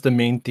like almost the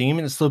main theme,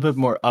 and it's a little bit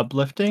more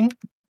uplifting.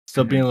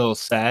 Still being Mhm. a little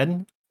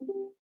sad.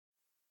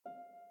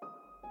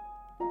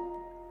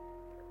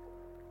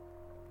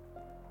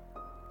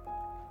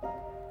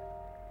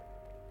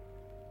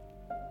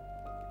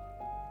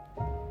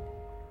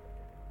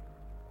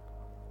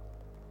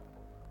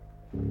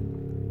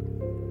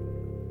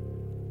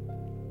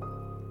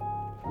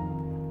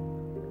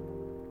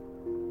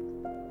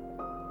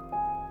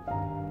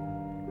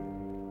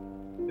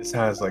 This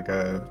has like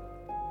a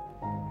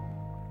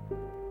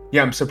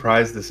yeah. I'm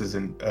surprised this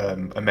isn't a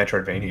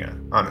Metroidvania,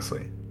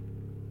 honestly,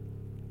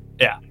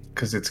 Yeah.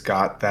 because it's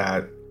got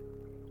that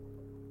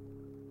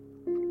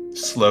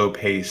slow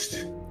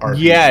paced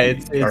Yeah,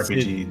 it's it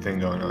RPG thing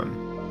going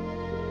on.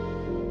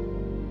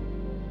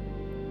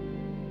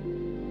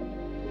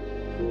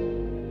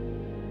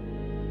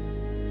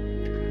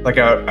 Like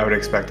I would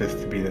expect this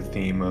to be the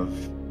theme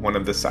of one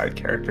of the side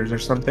characters or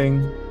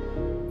something.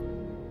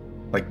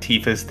 Like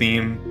Tifa's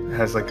theme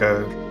has like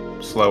a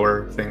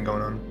slower thing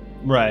going on.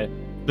 right.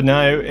 But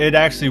no, it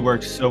actually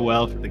works so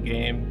well for the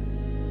game.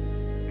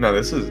 No,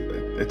 this is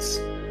it's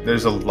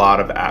there's a lot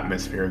of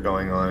atmosphere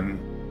going on.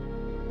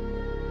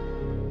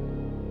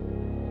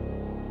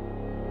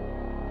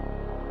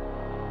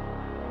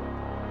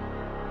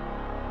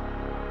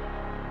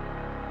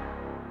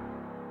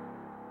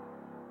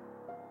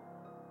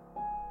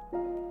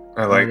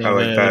 I I love like it.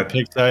 It that.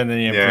 picks up and then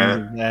it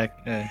brings Yeah. it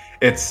back.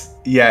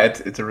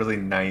 It's a really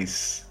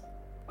nice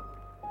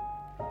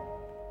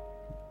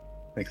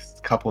like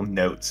couple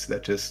notes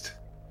that just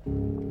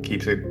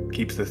keeps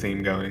the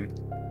theme going.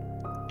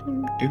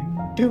 Doom,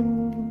 doom,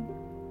 doom.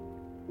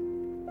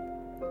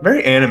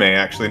 Very anime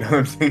actually now that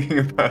I'm thinking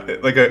about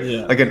it.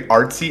 Yeah. Like an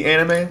artsy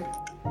anime.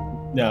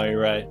 No, you're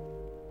right.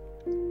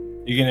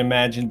 You can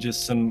imagine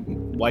just some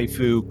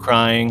waifu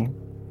crying,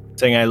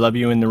 saying "I love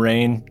you" in the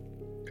rain.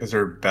 Because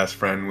her best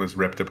friend was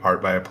ripped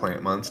apart by a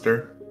plant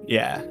monster.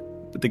 Yeah,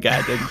 but the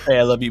guy didn't say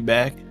 "I love you"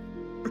 back.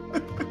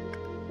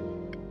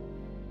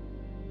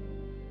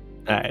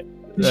 All right,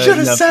 You should have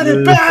enough said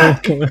it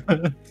back.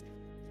 of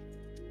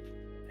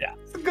Yeah,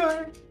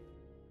 Guy.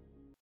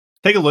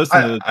 take a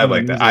listen to I some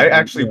of the like that. music. I But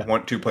actually yeah,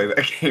 want to play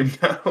that game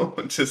now,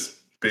 just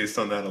based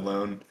on that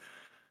alone.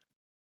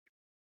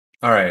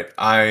 All right,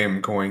 I am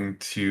going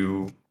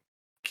to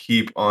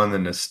keep on the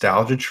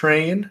nostalgia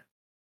train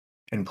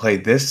and play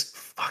this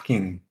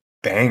fucking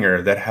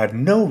banger that had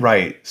no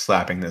right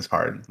slapping this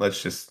hard.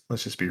 Let's just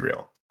be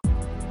real.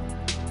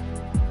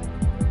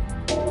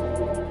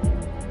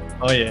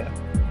 oh yeah,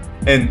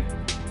 And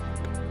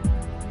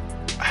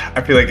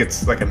I feel like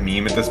it's like a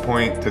meme at this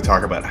point to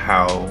talk about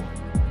how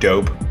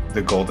dope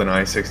the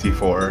GoldenEye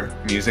 64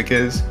 music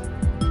is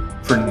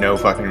for no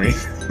fucking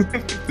reason.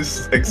 This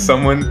is like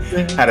someone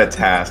had a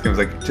task and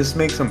was like, just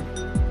make some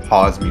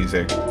pause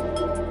music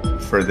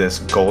for this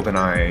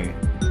GoldenEye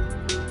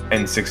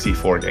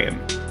N64 game.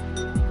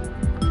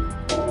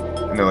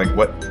 And they're like,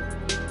 what?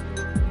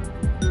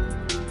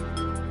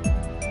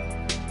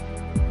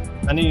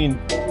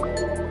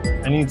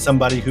 I need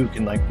somebody who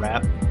can like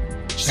rap.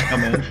 Just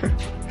come in,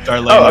 start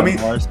Oh, laying I on mean,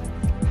 bars.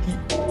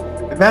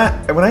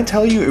 Matt, when I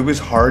tell you it was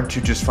hard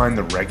to just find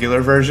the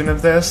regular version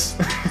of this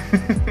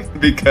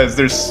because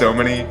there's so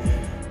many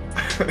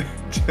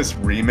just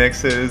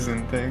remixes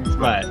and things.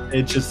 Right,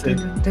 it just it.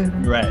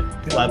 Right,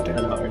 slap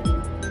that hard.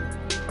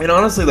 And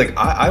honestly, like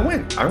I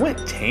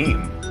went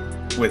tame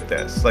with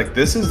this. Like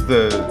this is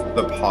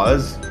the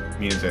pause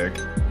music.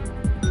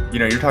 You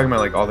know, you're talking about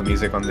like all the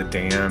music on the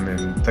dam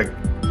and like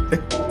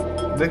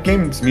the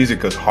game's music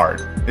goes hard.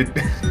 It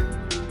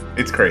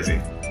it's crazy.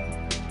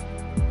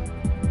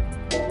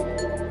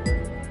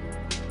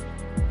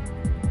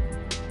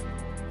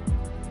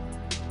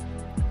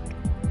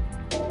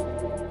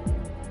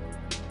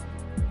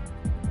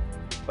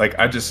 Like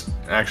I just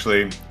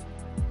actually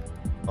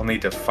I'll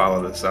need to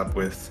follow this up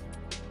with.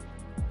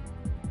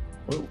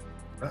 Whoa,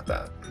 not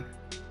that.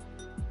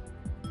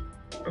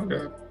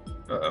 Okay.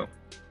 Uh-oh.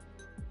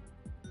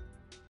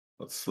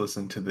 Let's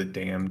listen to the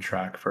damn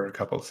track for a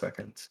couple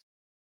seconds.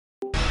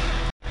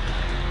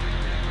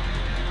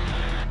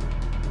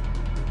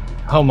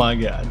 Oh my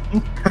god.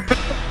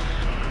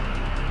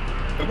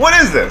 What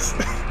is this?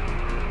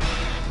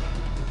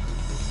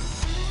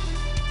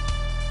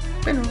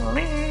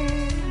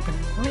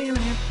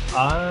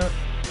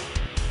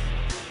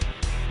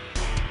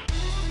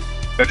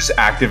 That just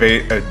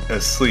activate a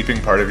sleeping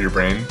part of your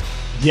brain.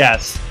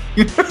 Yes.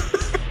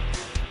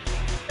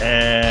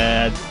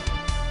 And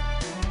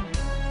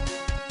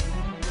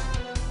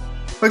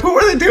like, what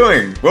were they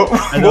doing? What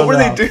were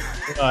they doing?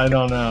 I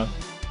don't know.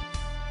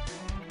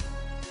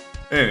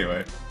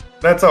 Anyway,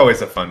 that's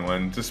always a fun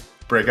one. Just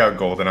break out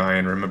GoldenEye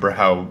and remember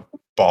how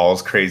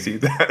balls crazy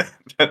that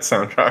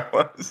soundtrack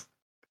was.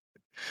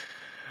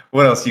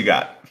 What else you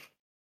got?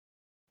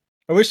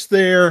 I wish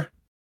there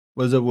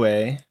was a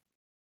way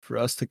for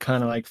us to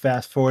kind of like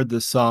fast forward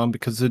this song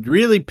because it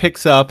really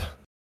picks up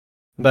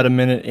about a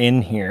minute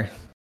in here.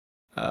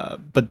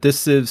 But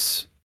this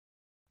is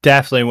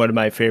definitely one of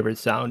my favorite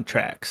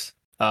soundtracks.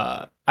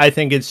 I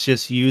think it's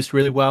just used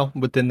really well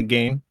within the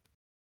game,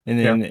 and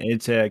then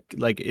it's a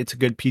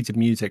good piece of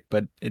music,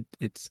 but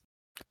it's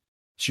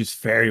used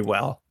very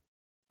well.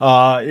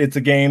 It's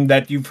a game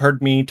that you've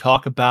heard me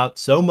talk about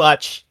so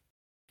much.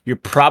 You're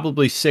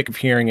probably sick of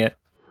hearing it.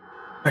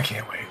 I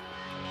can't wait.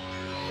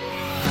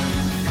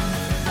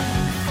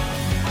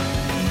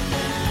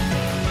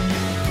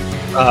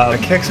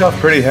 It kicks off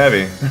pretty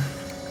heavy.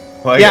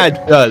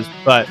 It does.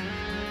 But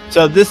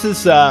so this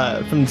is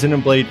from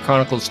Xenoblade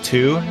Chronicles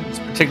 2. It's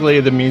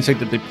particularly the music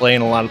that they play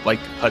in a lot of like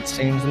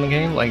cutscenes in the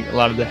game, like a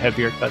lot of the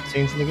heavier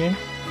cutscenes in the game.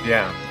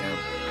 Yeah.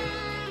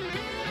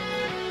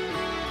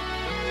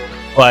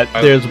 But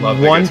there's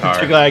one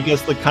particular, I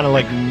guess, the kind of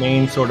like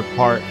main sort of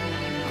part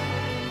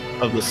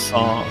of the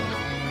song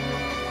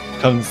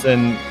comes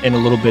in a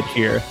little bit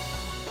here.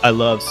 I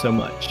love so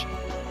much.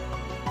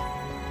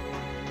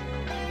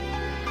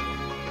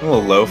 A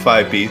little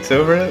lo-fi beats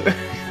over it.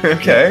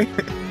 Okay.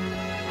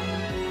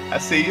 I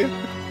see you.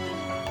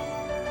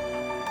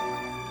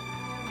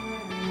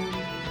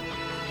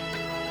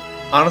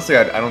 Honestly,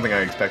 I don't think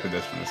I expected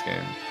this from this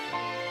game.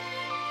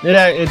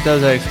 It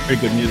does have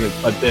pretty good music,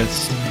 but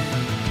this.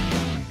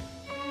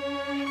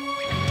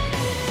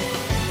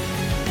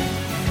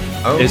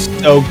 It's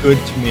so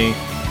good to me.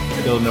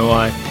 I don't know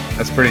why.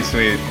 That's pretty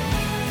sweet.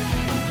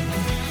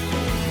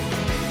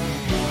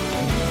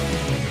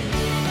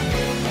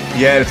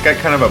 Yeah, it's got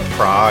kind of a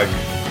prog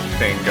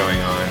thing going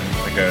on.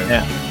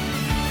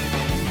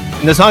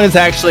 And the song is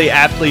actually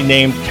aptly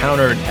named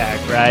Counterattack,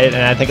 right?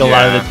 And I think a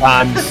lot of the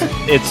times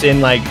it's in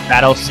like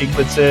battle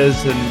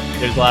sequences and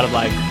there's a lot of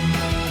like,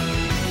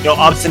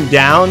 ups and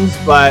downs,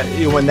 but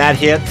when that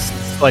hits,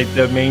 it's like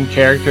the main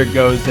character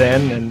goes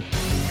in and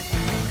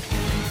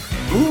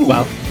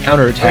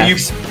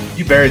counterattacks. Oh,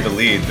 you buried the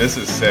lead. This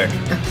is sick.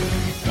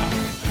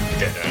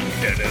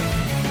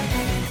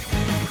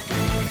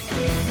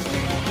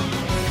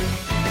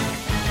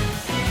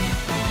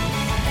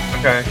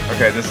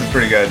 Okay, this is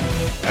pretty good.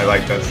 I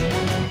like this.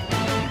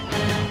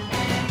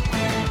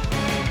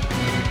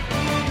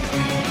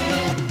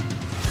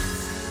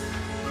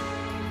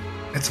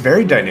 It's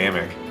very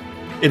dynamic.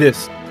 It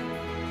is.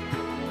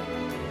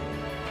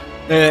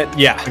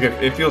 Yeah. Like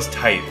it feels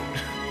tight.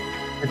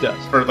 It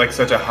does. For like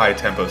such a high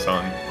tempo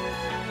song.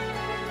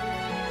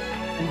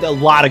 A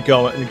lot of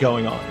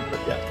going on. But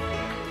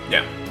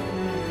yeah.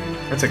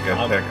 That's a good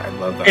pick. I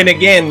love that. And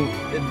again,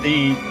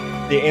 the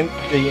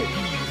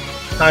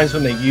times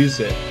when they use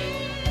it,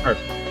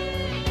 perfect.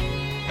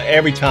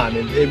 Every time,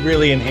 it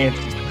really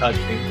enhances the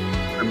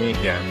cutscene for me.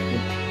 Yeah.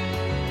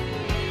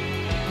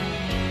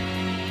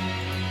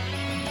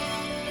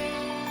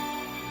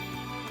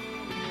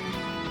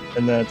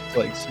 And that's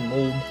like some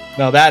old.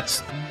 Now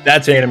that's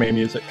anime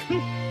music.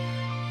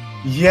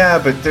 Yeah,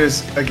 but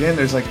there's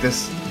like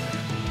this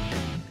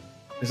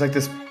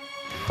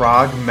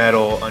prog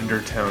metal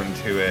undertone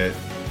to it.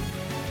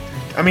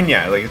 I mean,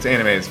 yeah, like it's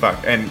anime as fuck,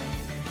 and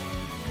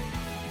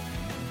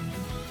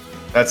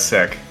that's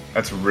sick.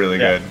 That's really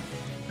good.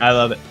 I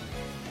love it.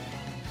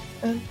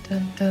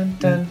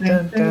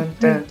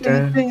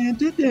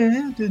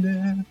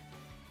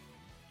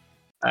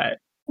 Alright.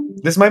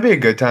 This might be a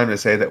good time to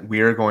say that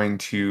we're going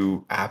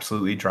to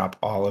absolutely drop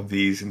all of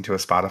these into a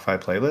Spotify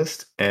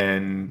playlist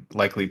and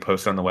likely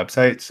post on the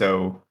website.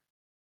 So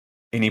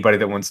anybody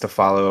that wants to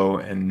follow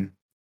and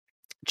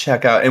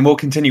check out, and we'll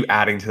continue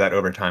adding to that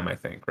over time, I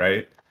think,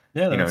 right?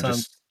 Yeah,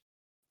 just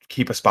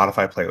keep a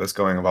Spotify playlist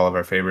going of all of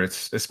our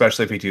favorites,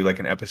 especially if we do like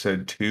an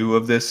episode 2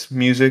 of this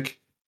music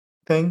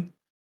thing.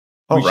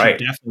 We should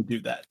definitely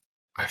do that.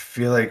 I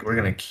feel like we're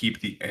going to keep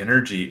the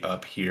energy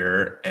up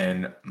here.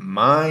 And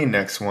my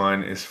next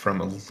one is from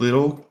a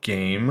little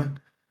game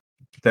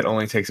that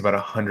only takes about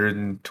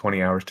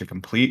 120 hours to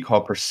complete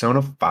called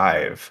Persona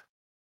 5.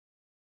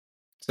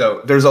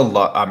 So there's a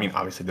lot. I mean,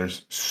 obviously,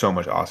 there's so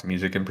much awesome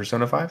music in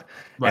Persona 5.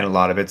 Right. And a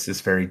lot of it's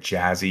this very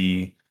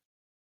jazzy,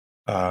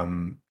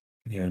 um,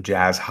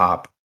 jazz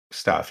hop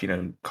stuff,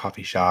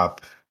 coffee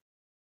shop,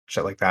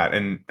 shit like that.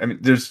 And I mean,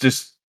 there's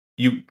just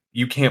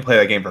you can't play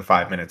that game for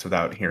 5 minutes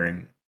without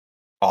hearing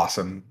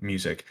awesome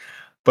music.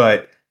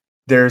 But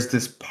there's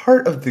this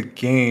part of the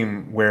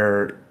game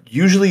where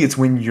usually it's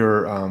when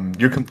you're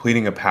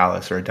completing a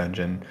palace or a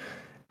dungeon,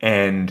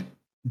 and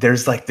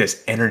there's like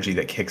this energy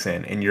that kicks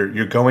in, and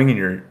you're going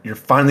and you're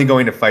finally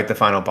going to fight the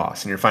final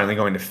boss, and you're finally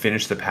going to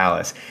finish the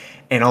palace,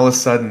 and all of a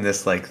sudden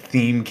this like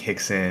theme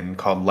kicks in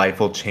called Life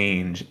Will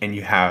Change, and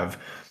you have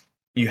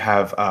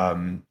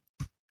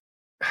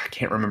I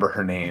can't remember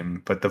her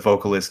name, but the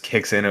vocalist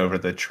kicks in over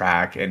the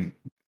track, and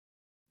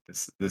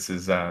this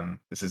is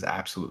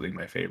absolutely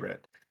my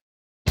favorite.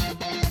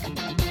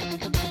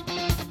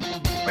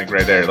 Like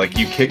right there, like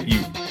you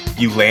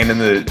land in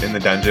the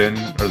dungeon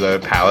or the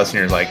palace, and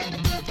you're like,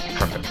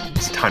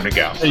 it's time to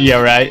go.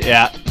 Yeah, right.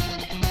 Yeah,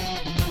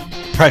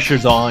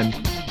 pressure's on.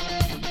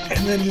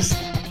 And then just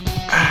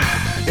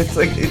it's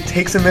like it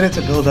takes a minute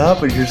to build up,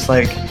 but you're just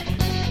like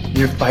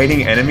you're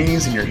fighting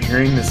enemies, and you're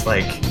hearing this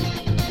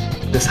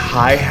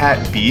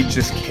hi-hat beat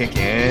just kick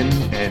in,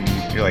 and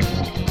you're like,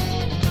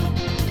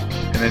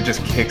 and then it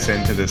just kicks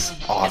into this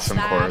awesome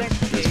chorus,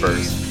 this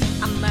verse.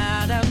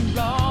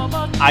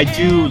 I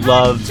do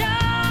love.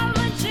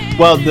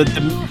 Well,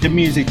 the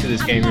music to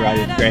this game, you're right,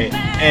 is great,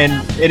 and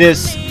it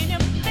is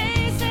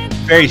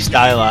very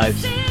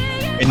stylized.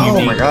 And Oh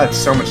unique. my god,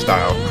 so much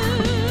style.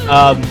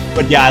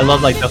 But yeah, I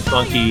love like the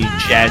funky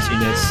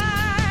jazziness.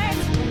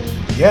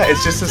 Yeah,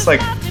 it's just this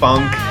like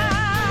funk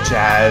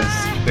jazz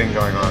thing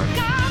going on.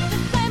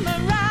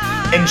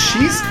 And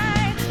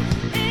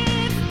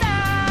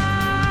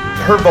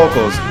her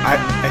vocals, I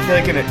feel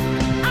like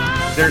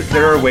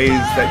there are ways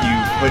that you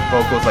put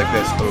vocals like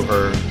this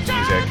over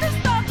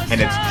music,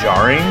 and it's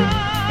jarring,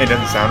 it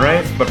doesn't sound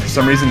right, but for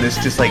some reason this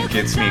just like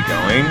gets me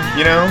going,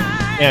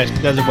 Yeah,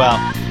 she does it well.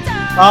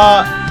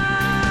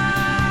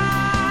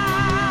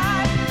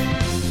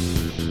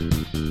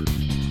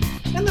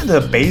 And then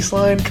the bass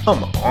line,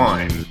 come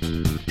on.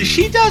 Did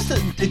she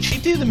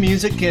do the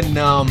music in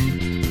oh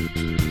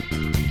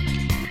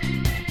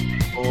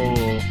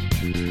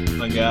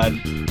my god.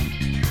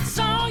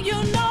 So you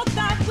know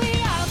that we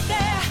out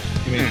there.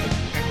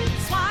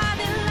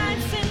 Swatting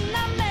lights in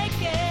the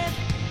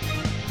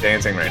naked.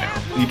 Dancing right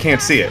now. You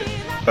can't see it,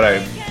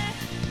 but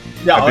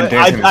Yeah, I've been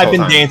dancing this I've whole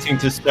been time. dancing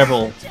to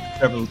several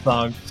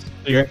songs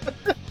here.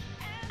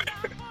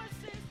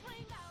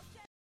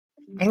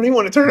 I don't even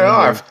want to turn it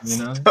off. It's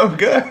so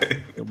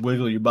good.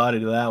 Wiggle your body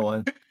to that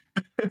one.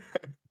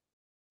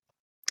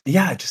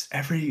 Yeah, just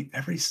every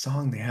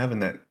song they have in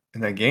that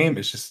game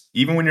is just,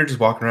 even when you're just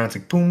walking around, it's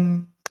like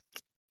boom,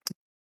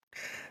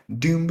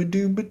 doom ba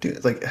doom ba doom.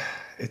 It's like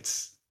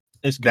it's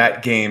It's good.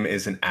 that game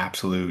is an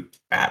absolute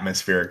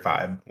atmospheric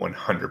vibe,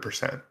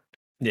 100%.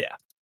 Yeah.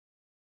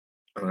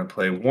 I'm gonna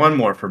play one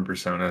more from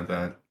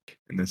Persona,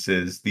 and this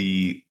is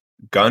the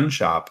gun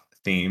shop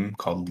theme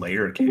called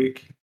Layer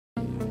Cake.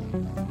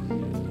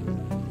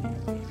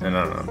 And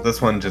I don't know,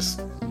 this one just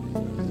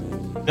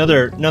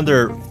Another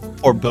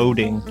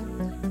foreboding.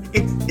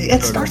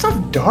 it starts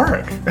off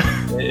dark,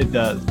 It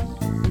does.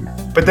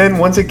 but then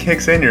once it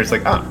kicks in, you're just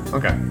like, oh,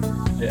 okay.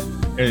 Yeah.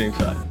 Everything's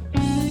fine.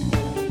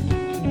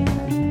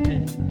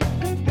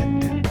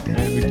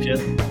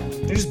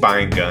 You're just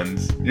buying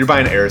guns. You're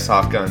buying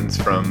airsoft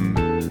guns from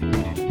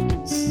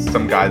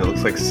some guy that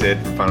looks like Sid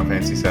from Final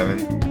Fantasy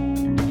VII.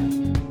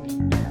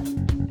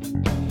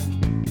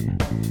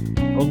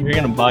 Well, you're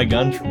gonna buy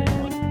guns from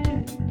anyone.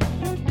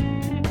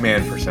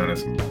 Man,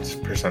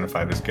 Persona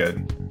 5 is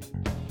good.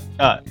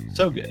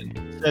 So good.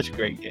 Such a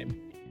great game.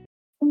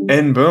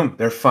 And boom,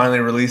 they're finally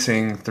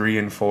releasing 3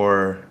 and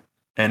 4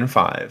 and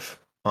 5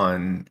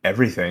 on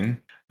everything.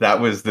 That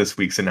was this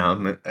week's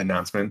announcement.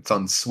 It's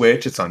on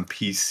Switch, it's on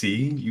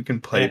PC. You can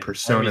play Yeah,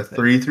 Persona everything.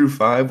 3 through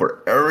 5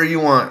 wherever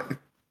you want.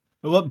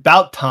 Well,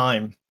 about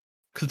time.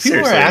 Because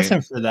people Seriously. are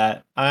asking for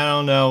that. I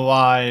don't know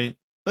why.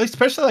 Like,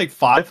 especially like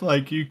 5.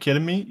 Like, you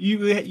kidding me?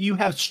 You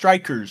have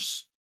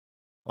Strikers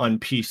on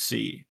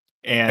PC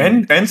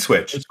And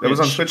Switch. It was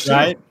on Switch too.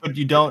 right? But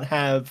you don't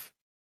have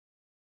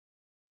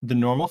the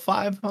normal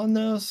 5 on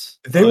those.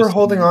 They were it's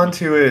holding weird. on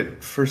to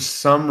it for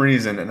some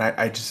reason, and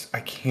I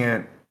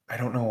can't. I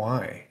don't know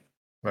why.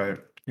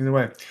 But either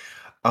way,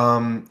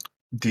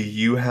 do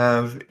you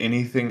have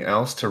anything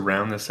else to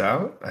round this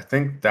out? I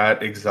think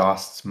that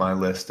exhausts my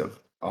list of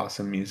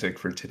awesome music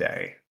for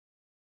today.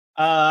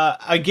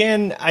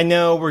 Again, I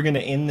know we're gonna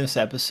end this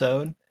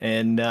episode,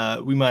 and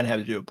we might have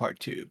to do a part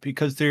 2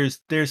 because there's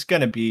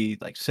gonna be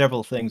like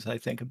several things I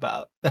think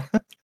about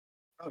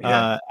Oh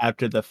yeah,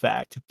 after the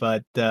fact.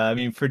 But I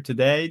mean, for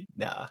today,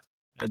 nah,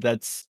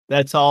 that's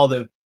all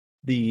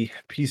the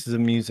pieces of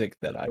music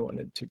that I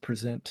wanted to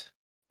present.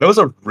 that was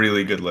a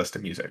really good list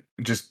of music,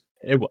 just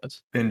It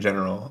was. in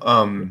general.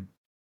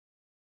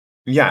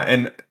 Yeah,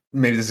 and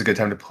maybe this is a good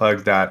time to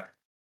plug that.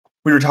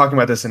 We were talking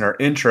about this in our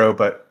intro,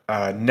 but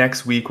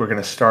next week we're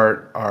going to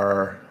start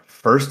our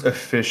first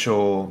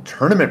official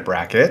tournament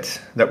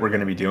bracket that we're going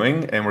to be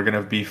doing, and we're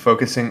going to be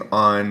focusing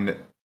on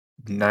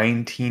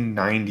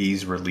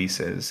 1990s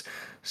releases.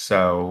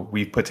 So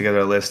we've put together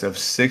a list of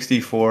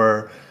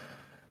 64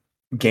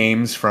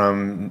 games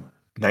from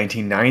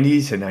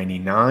 1990 to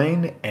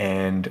 99,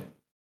 and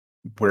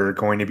we're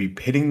going to be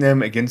pitting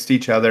them against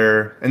each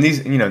other. And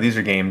these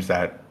are games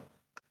that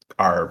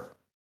are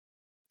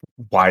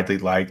widely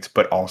liked,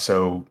 but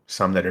also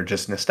some that are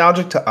just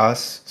nostalgic to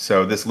us.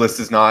 So this list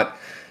is not,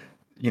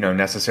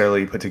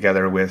 necessarily put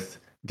together with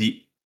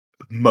the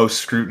most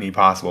scrutiny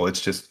possible.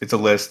 It's a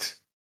list.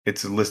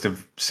 It's a list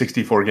of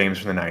 64 games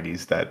from the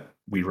 90s that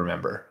we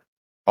remember.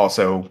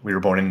 Also, we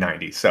were born in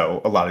 90, so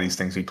a lot of these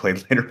things we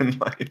played later in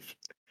life.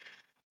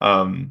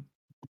 I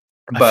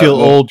feel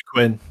old,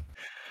 Quinn.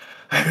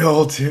 I feel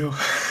old too.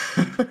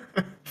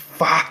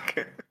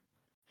 Fuck.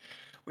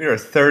 We are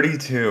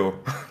 32.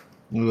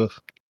 Ugh.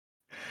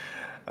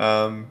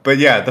 But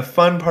yeah, the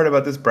fun part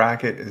about this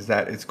bracket is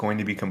that it's going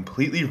to be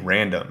completely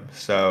random.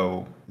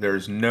 So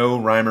there's no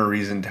rhyme or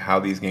reason to how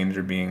these games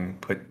are being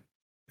put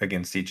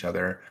against each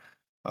other.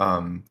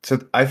 So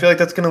I feel like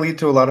that's going to lead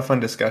to a lot of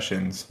fun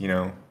discussions,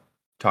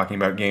 talking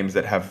about games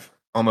that have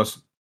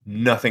almost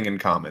nothing in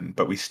common,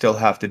 but we still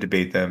have to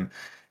debate them.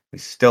 We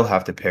still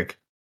have to pick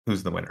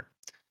who's the winner.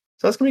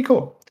 So that's going to be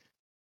cool.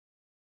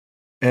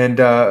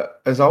 And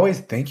as always,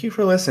 thank you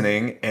for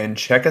listening, and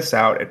check us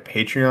out at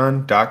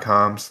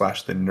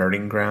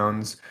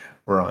patreon.com/thenerdinggrounds.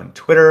 We're on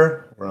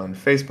Twitter, we're on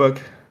Facebook.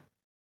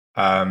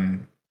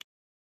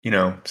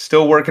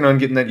 Still working on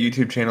getting that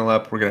YouTube channel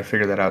up. We're going to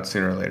figure that out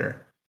sooner or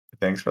later.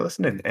 Thanks for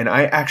listening. And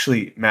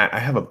Matt, I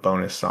have a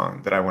bonus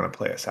song that I want to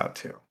play us out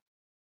to,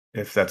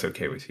 if that's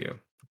okay with you.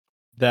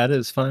 That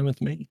is fine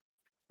with me.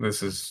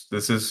 This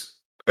is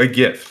a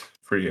gift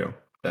for you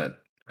that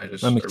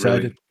I'm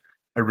excited.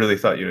 I really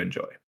thought you'd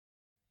enjoy.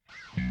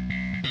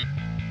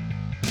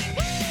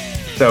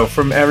 So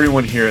from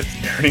everyone here at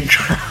the Nerding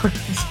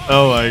Grounds,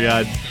 Oh my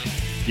god.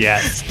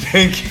 Yes.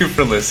 thank you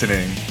for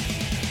listening.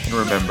 And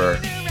remember,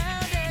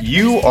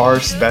 you are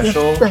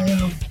special,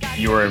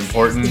 you are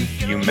important,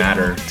 you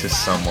matter to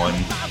someone.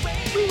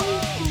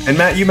 And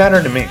Matt, you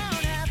matter to me.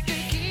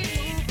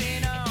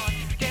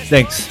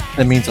 Thanks.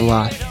 That means a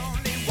lot.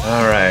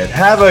 All right,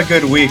 have a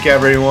good week,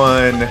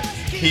 everyone.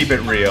 Keep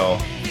it real.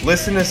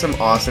 Listen to some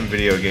awesome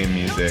video game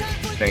music.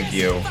 Thank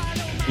you.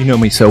 You know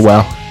me so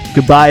well.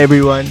 Goodbye,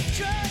 everyone.